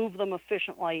how to move them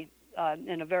efficiently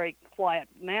in a very quiet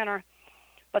manner.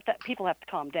 But that people have to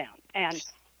calm down. And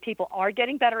people are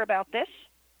getting better about this,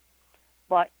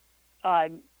 but I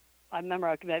remember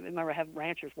having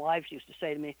ranchers' wives used to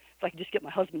say to me, if I could just get my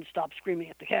husband to stop screaming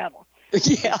at the cattle.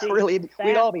 Yeah, really,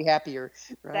 we'd all be happier,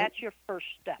 right? That's your first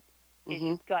step.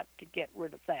 You've got to get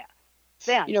rid of that.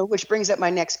 Then, which brings up my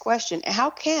next question. How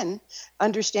can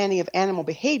understanding of animal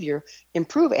behavior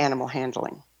improve animal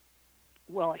handling?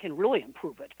 Well, it can really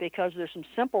improve it because there's some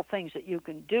simple things that you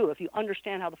can do if you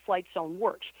understand how the flight zone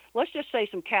works. Let's just say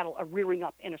some cattle are rearing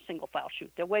up in a single file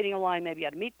chute. They're waiting in line maybe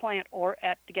at a meat plant or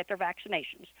to get their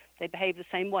vaccinations. They behave the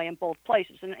same way in both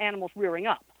places, and the animal's rearing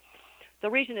up. The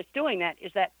reason it's doing that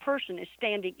is that person is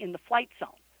standing in the flight zone,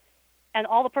 and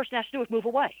all the person has to do is move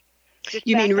away.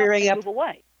 You mean rearing up? Move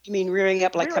away. You mean rearing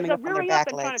up like coming up on their back legs? Rearing up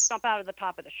and trying to jump out of the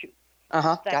top of the chute. That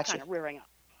gotcha. kind of rearing up.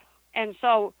 And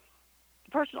so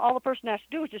all the person has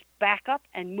to do is just back up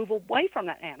and move away from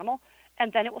that animal,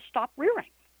 and then it will stop rearing.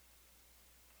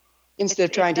 Instead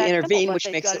of trying to intervene,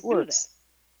 which makes it worse.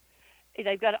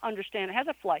 They've got to understand it has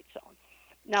a flight zone.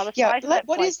 Now, the size of that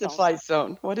what is the flight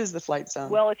zone? What is the flight zone?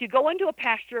 Well, if you go into a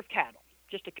pasture of cattle,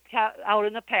 just out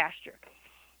in the pasture,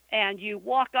 and you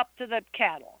walk up to the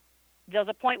cattle, there's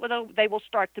a point where they will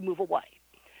start to move away.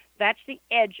 That's the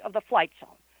edge of the flight zone.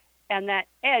 And that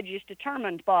edge is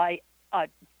determined by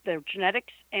their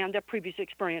genetics and their previous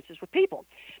experiences with people.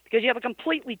 Because you have a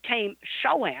completely tame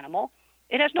show animal,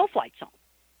 it has no flight zone.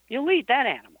 You lead that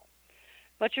animal.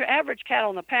 But your average cattle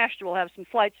in the pasture will have some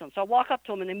flight zone. So I walk up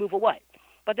to them and they move away.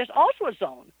 But there's also a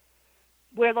zone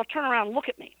where they'll turn around and look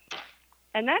at me.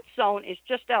 And that zone is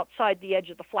just outside the edge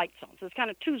of the flight zone. So there's kind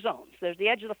of two zones. There's the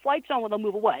edge of the flight zone where they'll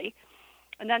move away,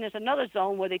 and then there's another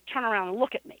zone where they turn around and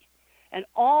look at me. And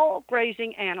all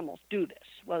grazing animals do this,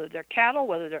 whether they're cattle,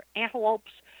 whether they're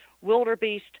antelopes,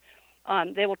 wildebeest,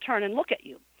 they will turn and look at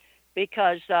you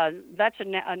because that's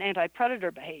an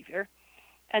anti-predator behavior.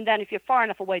 And then if you're far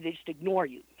enough away, they just ignore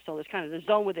you. So there's kind of the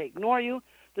zone where they ignore you,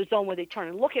 the zone where they turn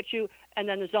and look at you, and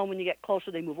then the zone when you get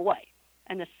closer, they move away.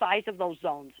 And the size of those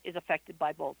zones is affected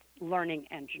by both learning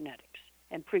and genetics,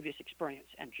 and previous experience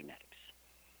and genetics.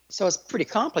 So it's pretty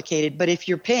complicated, but if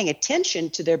you're paying attention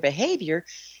to their behavior,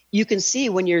 you can see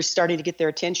when you're starting to get their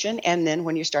attention and then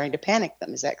when you're starting to panic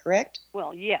them. Is that correct?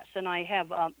 Well, yes, and I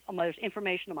have there's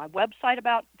information on my website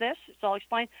about this. It's all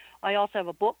explained. I also have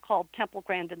a book called Temple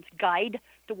Grandin's Guide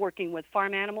to Working with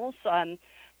Farm Animals.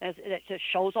 It just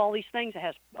shows all these things. It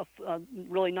has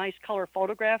really nice color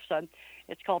photographs.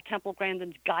 It's called Temple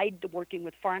Grandin's Guide to Working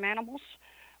with Farm Animals.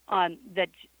 That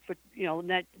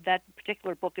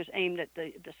particular book is aimed at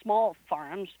the small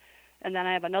farms, and then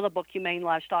I have another book, Humane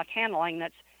Livestock Handling,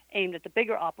 that's aimed at the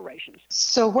bigger operations.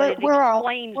 So where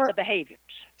explains the behaviors.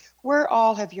 Where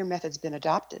all have your methods been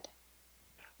adopted?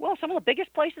 Well, some of the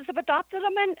biggest places have adopted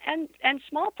them, and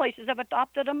small places have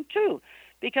adopted them too,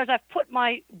 because I've put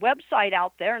my website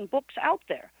out there and books out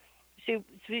there. See,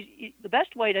 the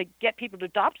best way to get people to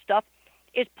adopt stuff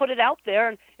is put it out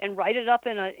there and write it up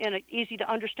in an easy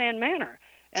to understand manner.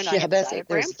 And I have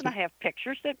diagrams and I have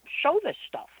pictures that show this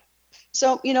stuff.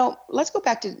 So, let's go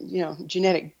back to,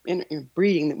 genetic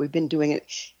breeding that we've been doing.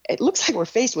 It looks like we're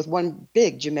faced with one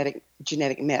big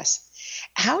genetic mess.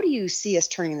 How do you see us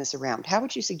turning this around? How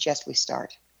would you suggest we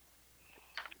start?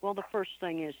 Well, the first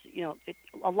thing is,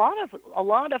 a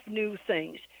lot of new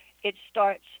things. It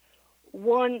starts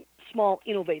one small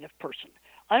innovative person.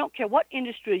 I don't care what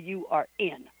industry you are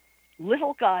in.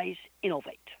 Little guys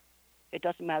innovate. It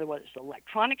doesn't matter whether it's the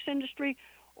electronics industry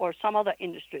or some other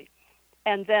industry.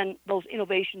 And then those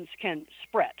innovations can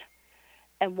spread.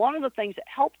 And one of the things that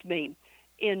helped me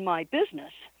in my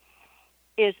business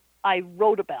is I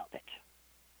wrote about it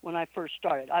when I first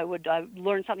started. I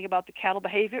learned something about the cattle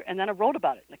behavior, and then I wrote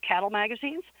about it in the cattle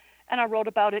magazines, and I wrote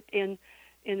about it in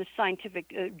the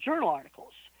scientific journal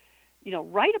articles.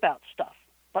 Write about stuff.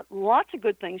 But lots of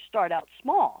good things start out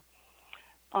small.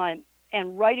 And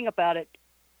writing about it,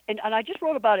 and I just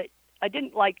wrote about it. I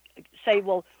didn't say,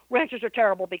 well, ranchers are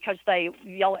terrible because they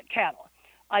yell at cattle.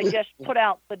 I just put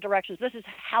out the directions. This is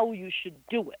how you should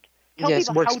do it. Tell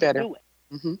people how to do it.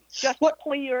 Mm-hmm. Just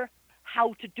clear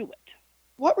how to do it.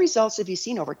 What results have you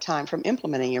seen over time from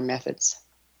implementing your methods?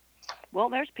 Well,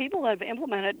 there's people that have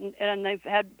implemented and they've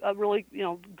had a really,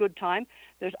 good time.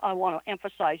 I want to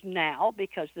emphasize now,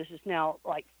 because this is now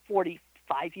like 45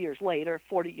 5 years later,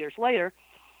 40 years later,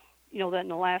 that in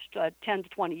the last 10 to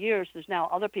 20 years, there's now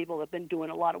other people that have been doing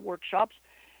a lot of workshops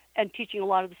and teaching a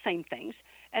lot of the same things.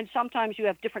 And sometimes you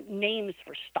have different names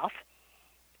for stuff,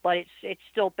 but it's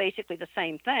still basically the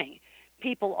same thing.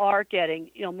 People are getting,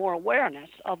 more awareness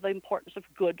of the importance of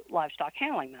good livestock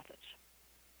handling methods.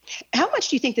 How much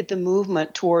do you think that the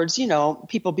movement towards,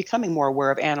 people becoming more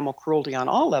aware of animal cruelty on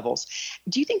all levels,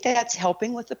 do you think that's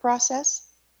helping with the process?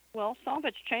 Well, some of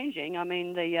it's changing. I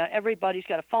mean, everybody's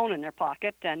got a phone in their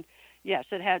pocket, and yes,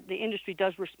 the industry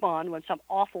does respond when some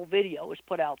awful video is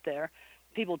put out there,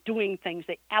 people doing things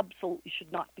they absolutely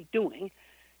should not be doing,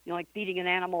 like beating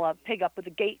a pig up with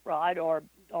a gate rod, or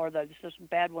there's some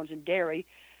bad ones in dairy,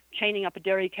 chaining up a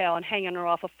dairy cow and hanging her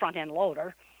off a front-end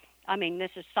loader. I mean,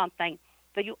 this is something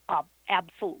that you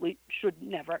absolutely should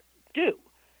never do.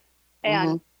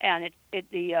 And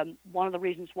one of the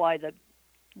reasons why the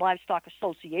livestock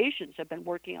associations have been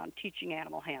working on teaching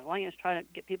animal handling is trying to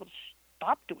get people to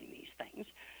stop doing these things.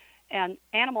 And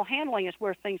animal handling is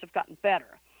where things have gotten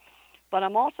better. But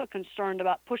I'm also concerned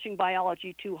about pushing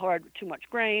biology too hard with too much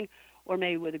grain, or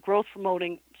maybe with a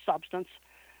growth-promoting substance.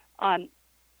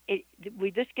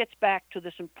 This gets back to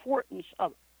this importance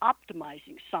of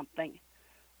optimizing something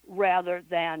rather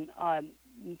than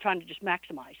trying to just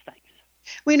maximize things.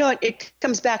 Well, it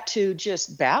comes back to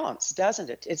just balance, doesn't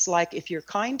it? It's like if you're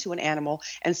kind to an animal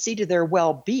and see to their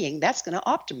well-being, that's going to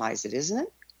optimize it, isn't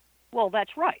it? Well,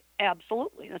 that's right.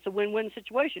 Absolutely. That's a win-win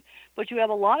situation. But you have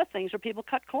a lot of things where people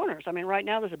cut corners. I mean, right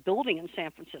now there's a building in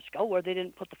San Francisco where they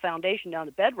didn't put the foundation down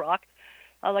to bedrock,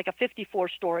 like a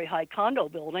 54-story high condo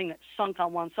building that sunk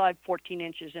on one side 14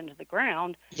 inches into the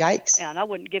ground. Yikes. And I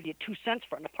wouldn't give you 2 cents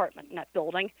for an apartment in that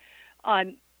building.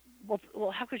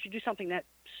 Well, how could you do something that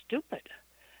stupid?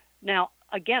 Now,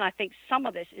 again, I think some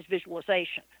of this is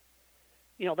visualization.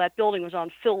 That building was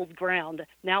on filled ground.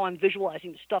 Now I'm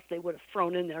visualizing the stuff they would have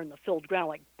thrown in there in the filled ground,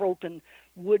 like broken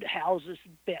wood houses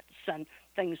bits and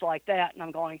things like that. And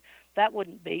I'm going, that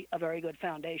wouldn't be a very good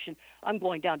foundation. I'm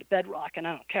going down to bedrock, and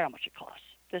I don't care how much it costs.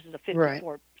 This is a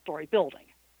 54-story building.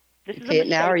 This is pay it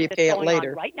now or you pay it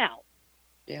later. Right now.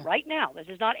 Yeah. Right now. This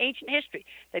is not ancient history.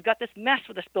 They've got this mess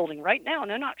with this building right now, and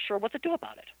they're not sure what to do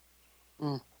about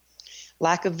it.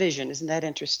 Lack of vision. Isn't that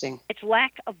interesting? It's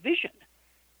lack of vision.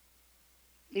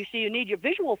 You see, you need your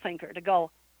visual thinker to go,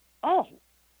 oh,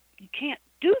 you can't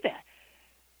do that.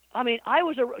 I mean,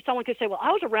 someone could say, well,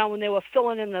 I was around when they were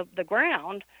filling in the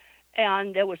ground,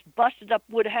 and there was busted up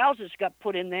wood houses got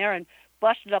put in there, and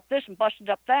busted up this and busted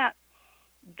up that.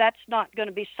 That's not going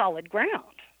to be solid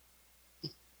ground.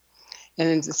 And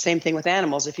it's the same thing with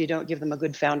animals. If you don't give them a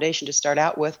good foundation to start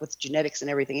out with genetics and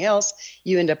everything else,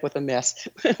 you end up with a mess.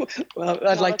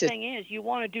 The thing is, you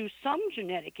want to do some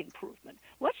genetic improvement.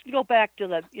 Let's go back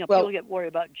to people get worried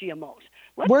about GMOs.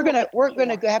 We're gonna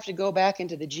have to go back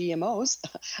into the GMOs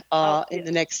in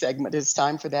the next segment. It's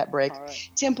time for that break. Right.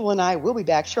 Temple and I will be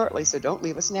back shortly, so don't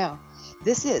leave us now.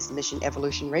 This is Mission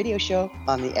Evolution Radio Show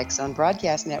on the X Zone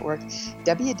Broadcast Network,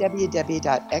 www.xzbn.net.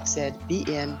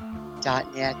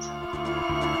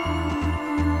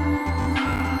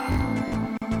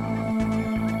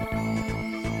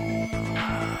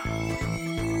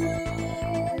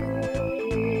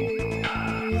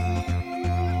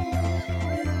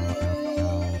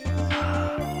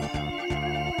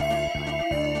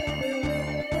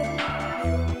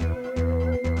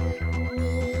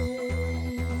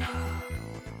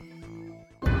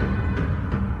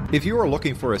 If you are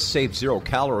looking for a safe,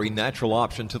 zero-calorie natural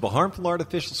option to the harmful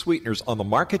artificial sweeteners on the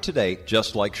market today,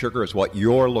 Just Like Sugar is what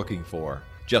you're looking for.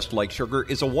 Just Like Sugar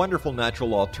is a wonderful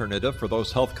natural alternative for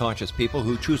those health-conscious people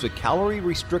who choose a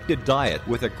calorie-restricted diet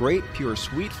with a great, pure,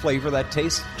 sweet flavor that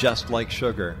tastes just like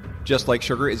sugar. Just Like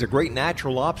Sugar is a great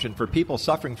natural option for people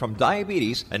suffering from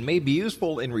diabetes and may be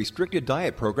useful in restricted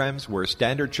diet programs where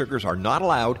standard sugars are not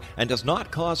allowed and does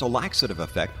not cause a laxative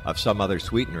effect of some other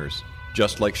sweeteners.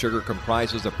 Just Like Sugar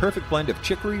comprises a perfect blend of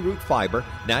chicory root fiber,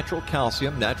 natural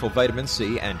calcium, natural vitamin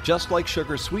C, and Just Like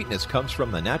Sugar's sweetness comes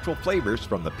from the natural flavors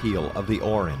from the peel of the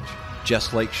orange.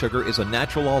 Just Like Sugar is a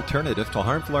natural alternative to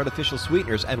harmful artificial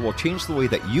sweeteners and will change the way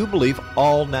that you believe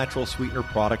all natural sweetener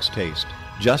products taste.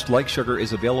 Just Like Sugar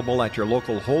is available at your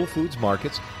local Whole Foods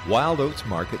markets, Wild Oats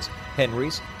markets,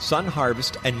 Henry's, Sun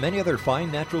Harvest, and many other fine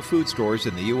natural food stores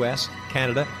in the U.S.,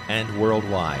 Canada, and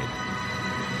worldwide.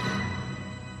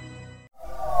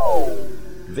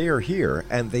 They are here,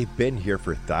 and they've been here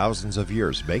for thousands of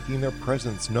years, making their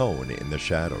presence known in the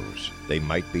shadows. They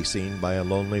might be seen by a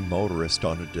lonely motorist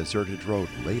on a deserted road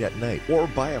late at night, or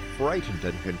by a frightened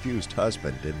and confused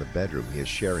husband in the bedroom he is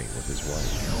sharing with his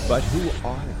wife. But who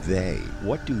are they?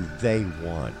 What do they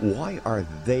want? Why are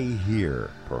they here?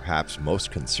 Perhaps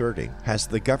most concerning, has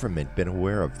the government been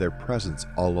aware of their presence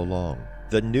all along?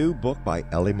 The new book by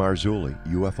Emmy Marzulli,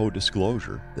 UFO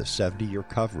Disclosure, the 70-year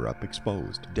cover-up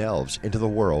exposed, delves into the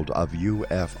world of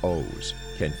UFOs.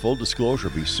 Can full disclosure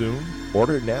be soon?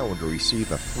 Order now and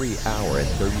receive a free hour and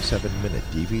 37-minute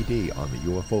DVD on the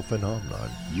UFO phenomenon.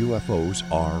 UFOs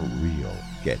are real.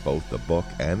 Get both the book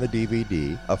and the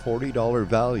DVD, a $40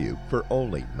 value, for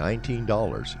only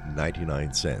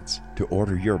 $19.99. To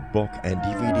order your book and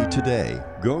DVD today,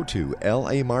 go to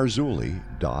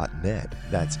lamarzulli.net.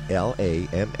 That's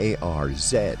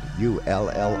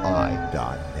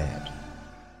LAMARZULLI.net.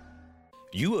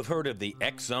 You have heard of the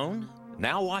X Zone?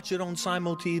 Now watch it on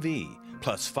Simul TV,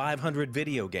 plus 500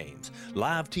 video games,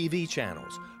 live TV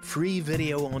channels, free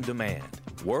video on demand,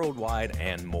 worldwide,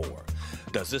 and more.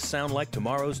 Does this sound like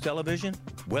tomorrow's television?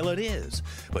 Well, it is,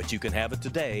 but you can have it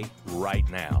today, right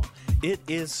now. It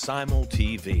is Simul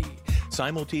TV.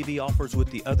 Simul TV offers what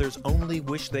the others only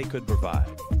wish they could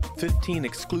provide. 15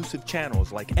 exclusive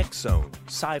channels like X-Zone,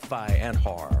 Sci-Fi, and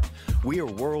Horror. We are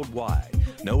worldwide.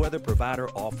 No other provider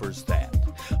offers that.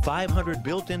 500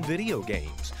 built-in video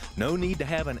games. No need to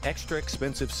have an extra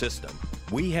expensive system.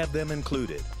 We have them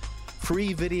included.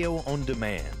 Free video on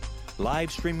demand.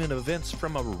 Live streaming events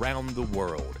from around the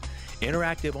world,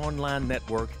 interactive online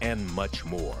network, and much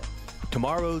more.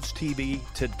 Tomorrow's TV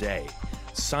today.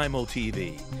 Simul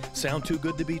TV. Sound too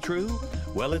good to be true?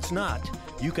 Well, it's not.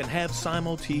 You can have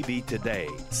Simul TV today.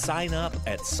 Sign up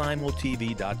at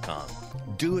simultv.com.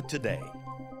 Do it today.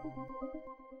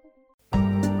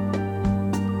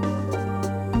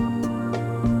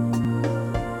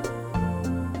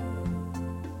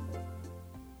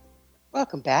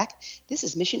 Welcome back. This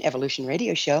is Mission Evolution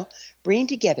Radio Show, bringing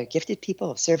together gifted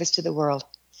people of service to the world.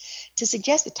 To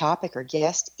suggest a topic or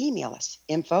guest, email us,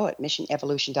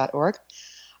 info@missionevolution.org.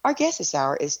 Our guest this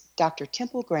hour is Dr.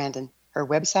 Temple Grandin. Her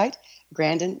website,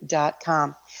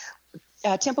 grandin.com.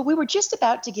 Temple, we were just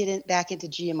about to get back into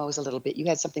GMOs a little bit. You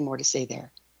had something more to say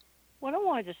there. What I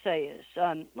wanted to say is,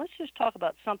 let's just talk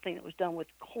about something that was done with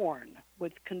corn,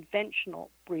 with conventional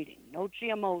breeding. No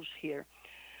GMOs here.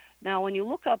 Now, when you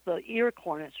look up the ear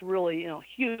corn, it's really,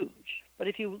 huge. But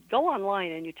if you go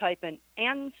online and you type in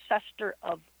ancestor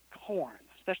of corn,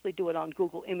 especially do it on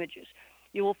Google Images,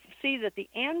 you will see that the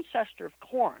ancestor of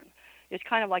corn is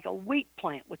kind of like a wheat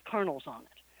plant with kernels on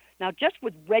it. Now, just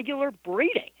with regular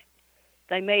breeding,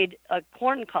 they made a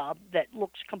corn cob that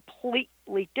looks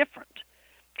completely different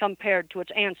compared to its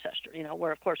ancestor,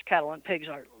 where, of course, cattle and pigs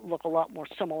look a lot more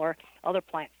similar. Other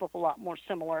plants look a lot more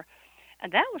similar.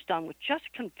 And that was done with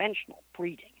just conventional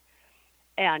breeding.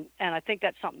 And I think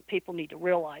that's something people need to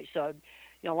realize. A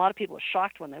lot of people are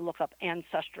shocked when they look up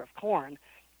ancestor of corn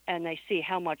and they see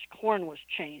how much corn was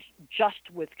changed just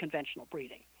with conventional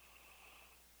breeding.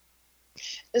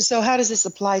 So how does this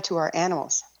apply to our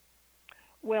animals?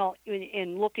 Well,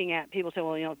 in looking at, people say,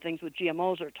 well, things with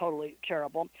GMOs are totally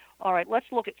terrible. All right,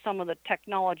 let's look at some of the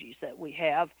technologies that we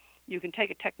have. You can take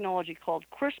a technology called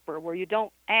CRISPR, where you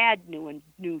don't add new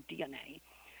DNA,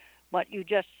 but you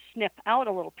just snip out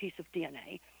a little piece of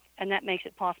DNA, and that makes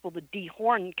it possible to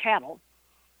dehorn cattle.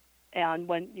 And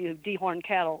when you dehorn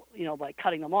cattle, by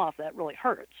cutting them off, that really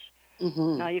hurts.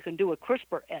 Mm-hmm. Now you can do a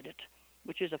CRISPR edit,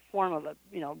 which is a form of a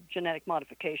genetic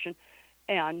modification,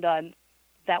 and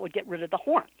that would get rid of the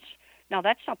horns. Now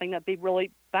that's something that'd be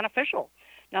really beneficial.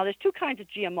 Now there's two kinds of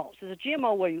GMOs. There's a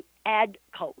GMO where you add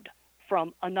code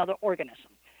from another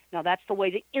organism. Now, that's the way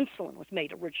the insulin was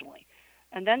made originally.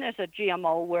 And then there's a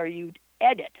GMO where you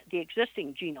edit the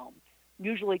existing genome,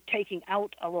 usually taking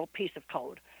out a little piece of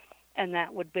code, and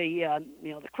that would be,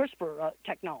 the CRISPR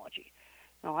technology.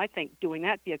 Now, I think doing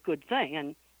that would be a good thing,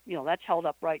 and, that's held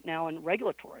up right now in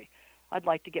regulatory. I'd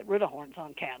like to get rid of horns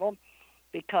on cattle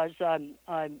because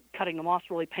cutting them off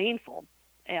is really painful,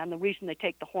 and the reason they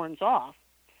take the horns off,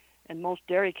 and most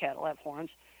dairy cattle have horns,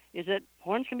 is that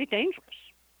horns can be dangerous,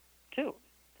 too.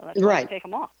 So that's why they take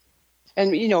them off.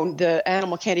 And, the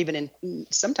animal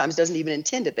sometimes doesn't even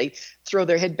intend it. They throw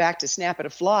their head back to snap at a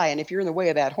fly, and if you're in the way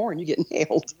of that horn, you get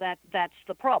nailed. That's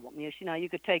the problem. You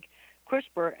could take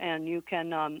CRISPR and you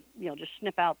can, just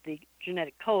snip out the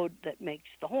genetic code that makes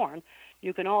the horn.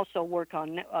 You can also work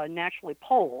on naturally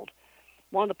polled.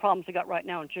 One of the problems we got right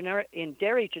now in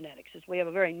dairy genetics is we have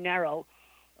a very narrow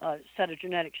set of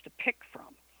genetics to pick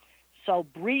from. So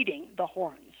breeding the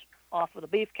horns off of the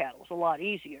beef cattle is a lot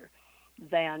easier.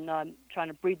 than trying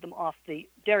to breed them off the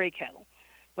dairy cattle.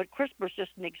 But CRISPR is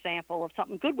just an example of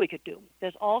something good we could do.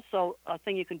 There's also a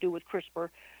thing you can do with CRISPR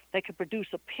that could produce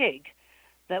a pig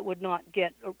that would not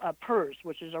get PRRS,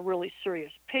 which is a really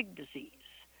serious pig disease.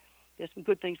 There's some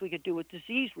good things we could do with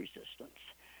disease resistance.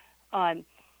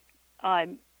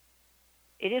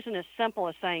 It isn't as simple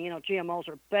as saying, GMOs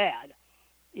are bad.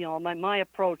 My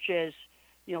approach is,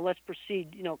 let's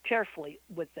proceed, carefully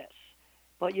with this.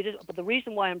 But the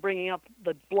reason why I'm bringing up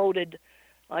the bloated,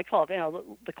 I call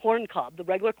it, the corn cob, the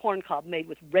regular corn cob made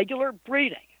with regular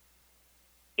breeding,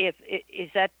 is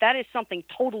that is something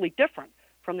totally different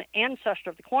from the ancestor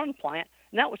of the corn plant,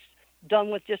 and that was done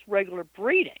with just regular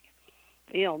breeding.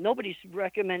 Nobody's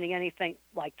recommending anything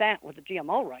like that with the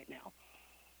GMO right now.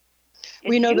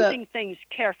 It's using things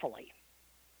carefully.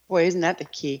 Boy, isn't that the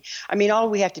key? I mean, all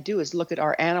we have to do is look at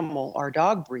our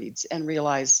dog breeds and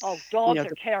realize. Oh, dogs are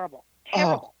terrible.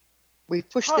 Terrible. Oh, we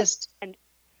push this. And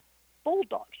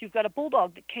bulldogs. You've got a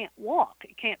bulldog that can't walk.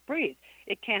 It can't breathe.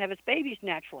 It can't have its babies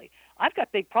naturally. I've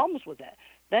got big problems with that.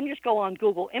 Then just go on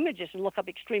Google Images and look up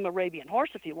extreme Arabian horse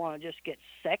if you want to just get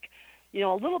sick. A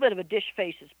little bit of a dish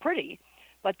face is pretty,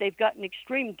 but they've got an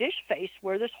extreme dish face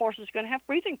where this horse is going to have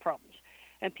breathing problems.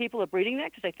 And people are breeding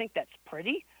that because they think that's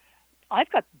pretty. I've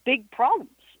got big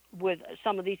problems with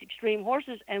some of these extreme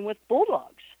horses and with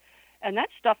bulldogs. And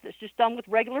that's stuff that's just done with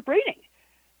regular breeding.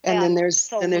 And then there's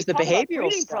the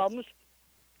behavioral stuff. Problems.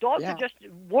 Dogs are just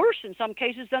worse in some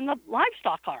cases than the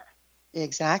livestock are.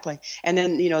 Exactly. And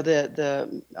then,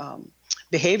 the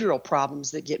behavioral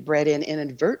problems that get bred in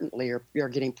inadvertently are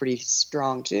getting pretty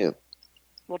strong too.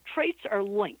 Well, traits are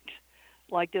linked.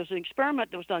 Like there's an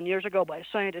experiment that was done years ago by a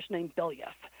scientist named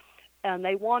Belyev, and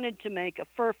they wanted to make a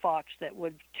fur fox that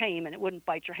would tame and it wouldn't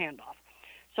bite your hand off.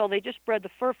 So they just bred the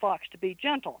fur fox to be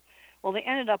gentle. Well, they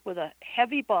ended up with a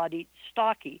heavy-bodied,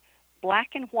 stocky, black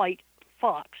and white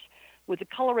fox with the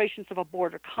colorations of a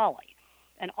border collie.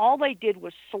 And all they did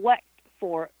was select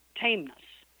for tameness.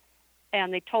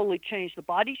 And they totally changed the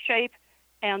body shape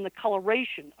and the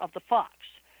coloration of the fox.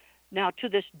 Now, to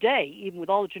this day, even with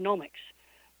all the genomics,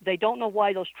 they don't know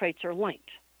why those traits are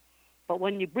linked. But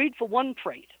when you breed for one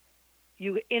trait,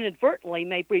 you inadvertently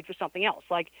may breed for something else.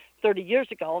 Like 30 years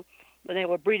ago, when they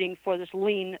were breeding for this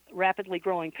lean, rapidly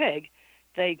growing pig,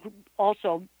 they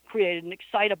also created an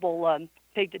excitable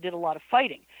pig that did a lot of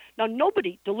fighting. Now,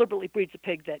 nobody deliberately breeds a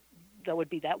pig that would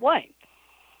be that way.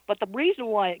 But the reason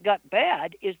why it got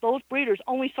bad is those breeders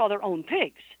only saw their own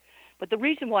pigs. But the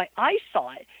reason why I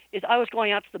saw it is I was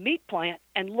going out to the meat plant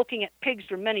and looking at pigs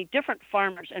from many different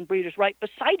farmers and breeders right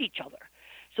beside each other.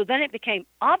 So then it became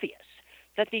obvious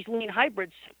that these lean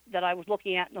hybrids that I was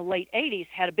looking at in the late 80s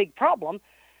had a big problem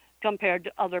compared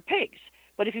to other pigs.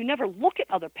 But if you never look at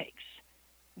other pigs,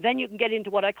 then you can get into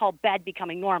what I call bad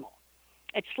becoming normal.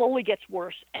 It slowly gets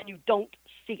worse, and you don't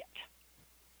see it.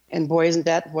 And boy, isn't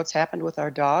that what's happened with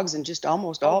our dogs and just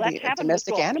almost all the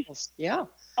domestic animals? Yeah.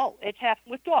 Oh, it's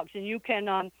happened with dogs. And you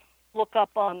can look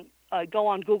up go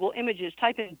on Google Images,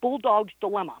 type in Bulldog's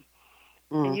Dilemma,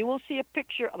 and you will see a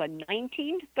picture of a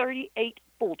 1938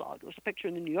 bulldog. It was a picture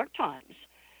in the New York Times,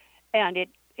 and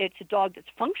it's a dog that's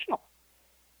functional.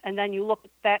 And then you look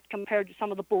at that compared to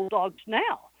some of the bulldogs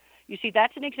now. You see,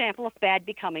 that's an example of bad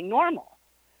becoming normal.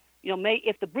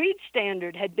 If the breed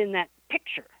standard had been that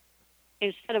picture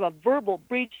instead of a verbal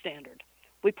breed standard,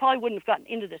 we probably wouldn't have gotten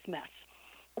into this mess.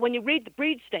 When you read the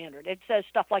breed standard, it says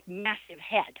stuff like massive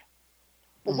head.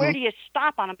 Well, where do you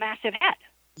stop on a massive head?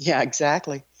 Yeah,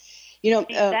 exactly.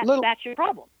 That's your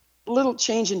problem. Little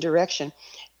change in direction.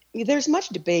 There's much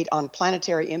debate on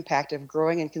planetary impact of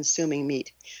growing and consuming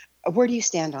meat. Where do you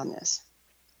stand on this?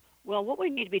 Well, what we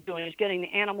need to be doing is getting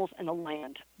the animals and the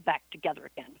land back together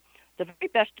again. The very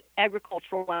best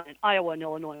agricultural land in Iowa and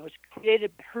Illinois was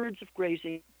created by herds of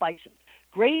grazing bison.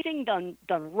 Grazing done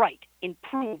right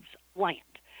improves land.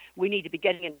 We need to be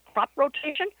getting in crop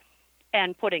rotation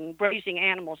and putting grazing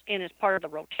animals in as part of the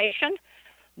rotation.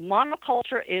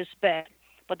 Monoculture is bad.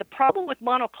 But the problem with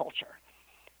monoculture,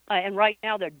 and right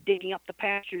now they're digging up the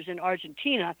pastures in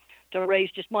Argentina to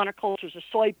raise just monocultures of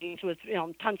soybeans with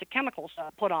tons of chemicals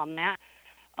put on that.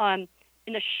 In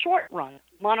the short run,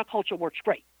 monoculture works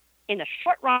great. In the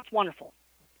short run, it's wonderful.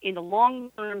 In the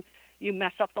long term, you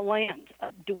mess up the land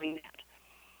doing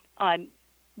that.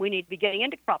 We need to be getting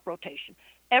into crop rotation.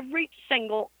 Every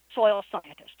single soil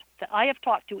scientist that I have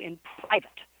talked to in private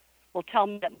will tell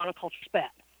me that monoculture is bad.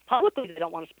 Publicly, they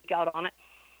don't want to speak out on it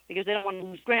because they don't want to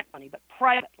lose grant money. But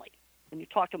privately, when you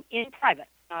talk to them in private,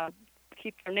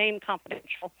 keep their name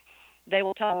confidential, they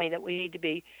will tell me that we need to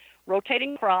be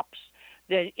rotating crops,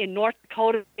 In North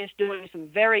Dakota is doing some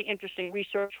very interesting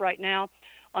research right now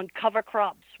on cover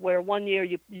crops, where one year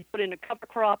you put in a cover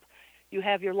crop, you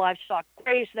have your livestock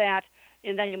graze that,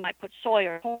 and then you might put soy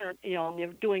or corn, and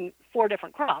you're doing 4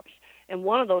 different crops. And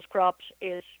one of those crops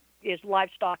is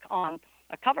livestock on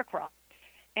a cover crop.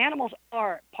 Animals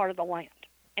are part of the land,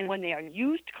 and when they are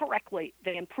used correctly,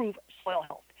 they improve soil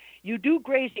health. You do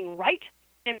grazing right,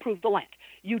 improve the land.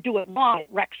 You do it wrong, it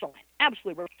wrecks the land,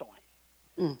 absolutely wrecks the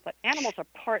land. But animals are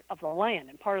part of the land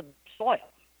and part of the soil.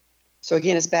 So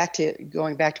again, it's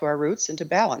going back to our roots and to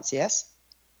balance, yes?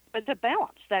 But to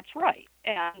balance, that's right.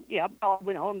 And yeah,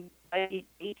 I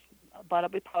eat,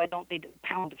 but we probably don't need a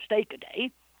pound of steak a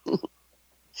day.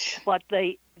 But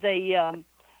I've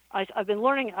been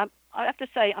learning. I have to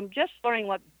say, I'm just learning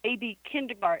what baby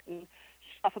kindergarten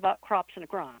stuff about crops and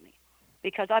agronomy,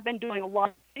 because I've been doing a lot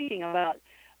of thinking about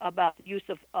the use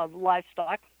of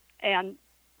livestock, and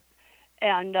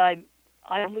I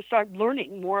started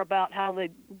learning more about how the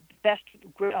best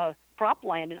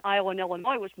cropland in Iowa and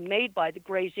Illinois was made by the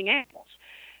grazing animals.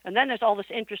 And then there's all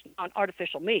this interest on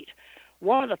artificial meat.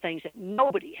 One of the things that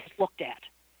nobody has looked at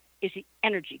is the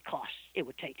energy costs it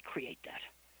would take to create that.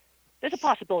 There's a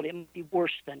possibility it might be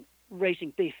worse than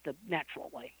raising beef the natural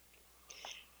way.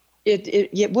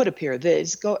 It would appear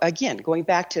that going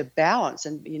back to balance,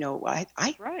 and I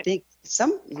right. think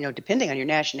some depending on your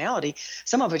nationality,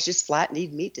 some of us just flat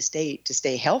need meat to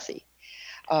stay healthy.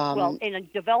 Well, in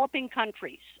developing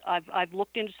countries, I've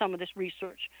looked into some of this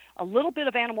research. A little bit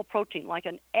of animal protein, like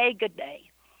an egg a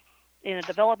day, in a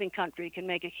developing country can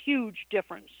make a huge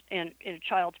difference in a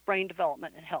child's brain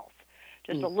development and health.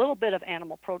 Just a little bit of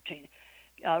animal protein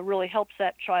really helps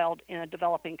that child in a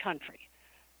developing country.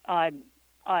 You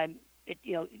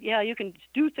can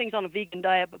do things on a vegan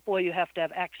diet, but boy, you have to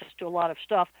have access to a lot of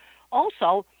stuff.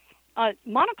 Also,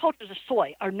 monocultures of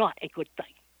soy are not a good thing.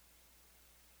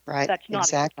 Right. That's not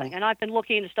exactly. a good thing. And I've been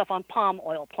looking into stuff on palm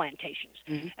oil plantations,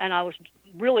 and I was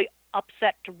really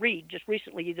upset to read just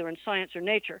recently, either in Science or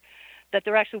Nature, that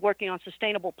they're actually working on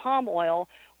sustainable palm oil,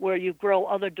 where you grow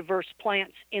other diverse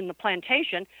plants in the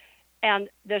plantation, and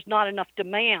there's not enough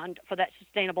demand for that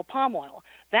sustainable palm oil.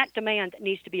 That demand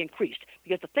needs to be increased,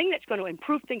 because the thing that's going to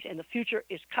improve things in the future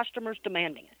is customers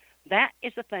demanding it. That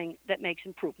is the thing that makes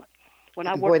improvement. When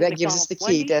I worked that gives us the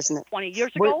key, doesn't it? 20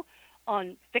 years ago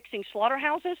on fixing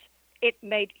slaughterhouses, it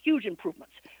made huge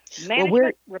improvements.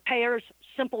 Management, repairs,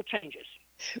 simple changes.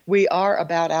 We are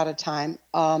about out of time,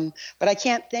 but I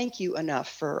can't thank you enough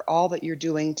for all that you're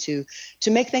doing to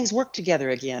make things work together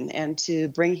again and to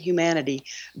bring humanity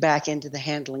back into the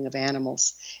handling of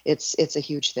animals. It's a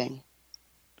huge thing.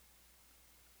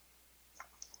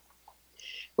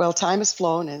 Well, time has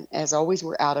flown, and as always,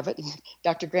 we're out of it.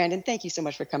 Dr. Grandin, thank you so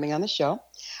much for coming on the show.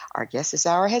 Our guest this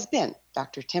hour has been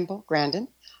Dr. Temple Grandin,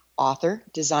 author,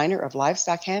 designer of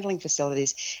livestock handling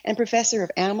facilities, and professor of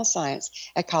animal science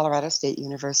at Colorado State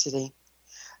University.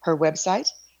 Her website,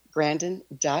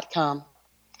 grandin.com.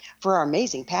 For our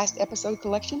amazing past episode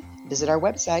collection, visit our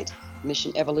website,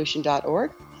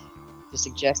 missionevolution.org. To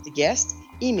suggest a guest,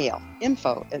 email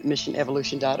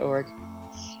info@missionevolution.org.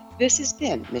 This has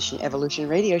been Mission Evolution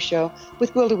Radio Show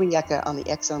with Wilda Winyeka on the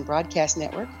X-Zone Broadcast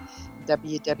Network,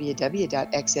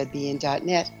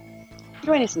 www.xzbn.net.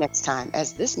 Join us next time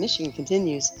as this mission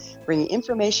continues, bringing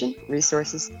information,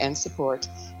 resources, and support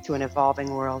to an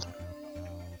evolving world.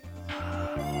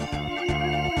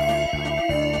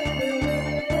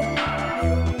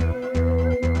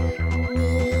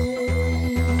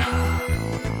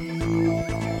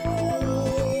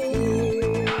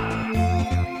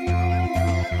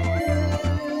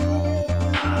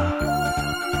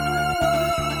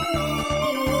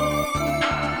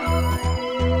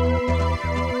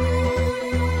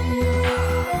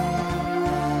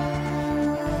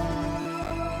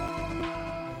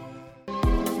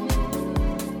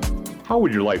 How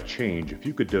would your life change if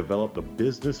you could develop the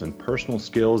business and personal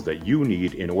skills that you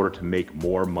need in order to make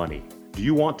more money? Do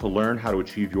you want to learn how to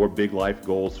achieve your big life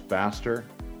goals faster?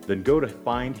 Then go to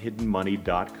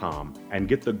findhiddenmoney.com and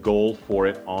get the Goal for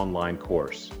It online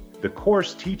course. The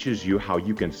course teaches you how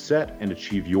you can set and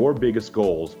achieve your biggest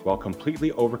goals while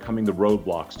completely overcoming the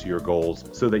roadblocks to your goals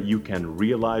so that you can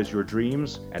realize your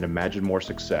dreams and imagine more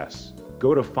success.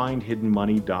 Go to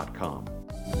findhiddenmoney.com.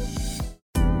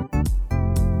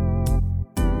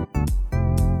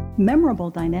 Memorable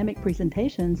dynamic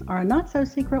presentations are a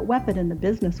not-so-secret weapon in the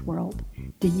business world.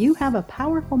 Do you have a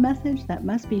powerful message that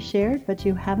must be shared, but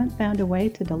you haven't found a way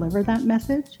to deliver that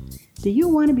message? Do you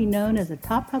want to be known as a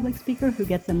top public speaker who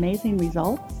gets amazing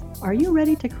results? Are you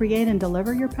ready to create and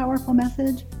deliver your powerful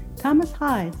message? Thomas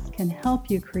Hides can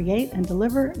help you create and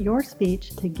deliver your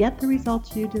speech to get the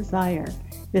results you desire.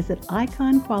 Visit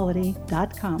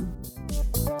iconquality.com.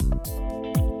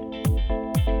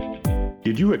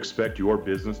 Did you expect your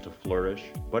business to flourish,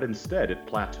 but instead it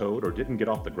plateaued or didn't get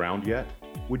off the ground yet?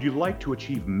 Would you like to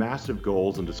achieve massive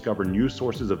goals and discover new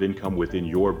sources of income within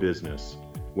your business?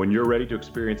 When you're ready to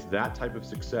experience that type of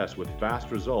success with fast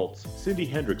results, Cindy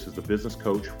Hendricks is the business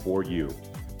coach for you.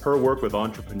 Her work with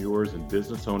entrepreneurs and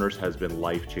business owners has been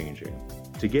life-changing.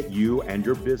 To get you and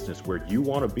your business where you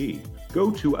want to be,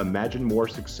 go to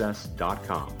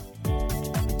imaginemoresuccess.com.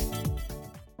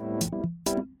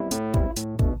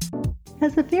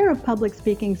 Has the fear of public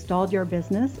speaking stalled your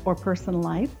business or personal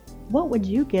life? What would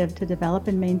you give to develop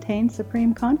and maintain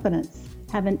supreme confidence?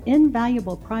 Have an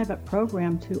invaluable private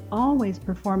program to always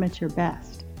perform at your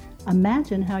best.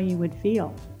 Imagine how you would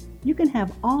feel. You can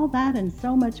have all that and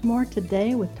so much more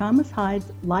today with Thomas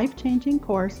Hides' life-changing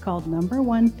course called Number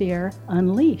One Fear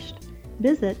Unleashed.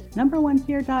 Visit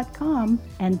numberonefear.com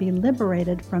and be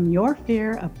liberated from your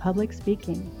fear of public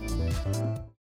speaking.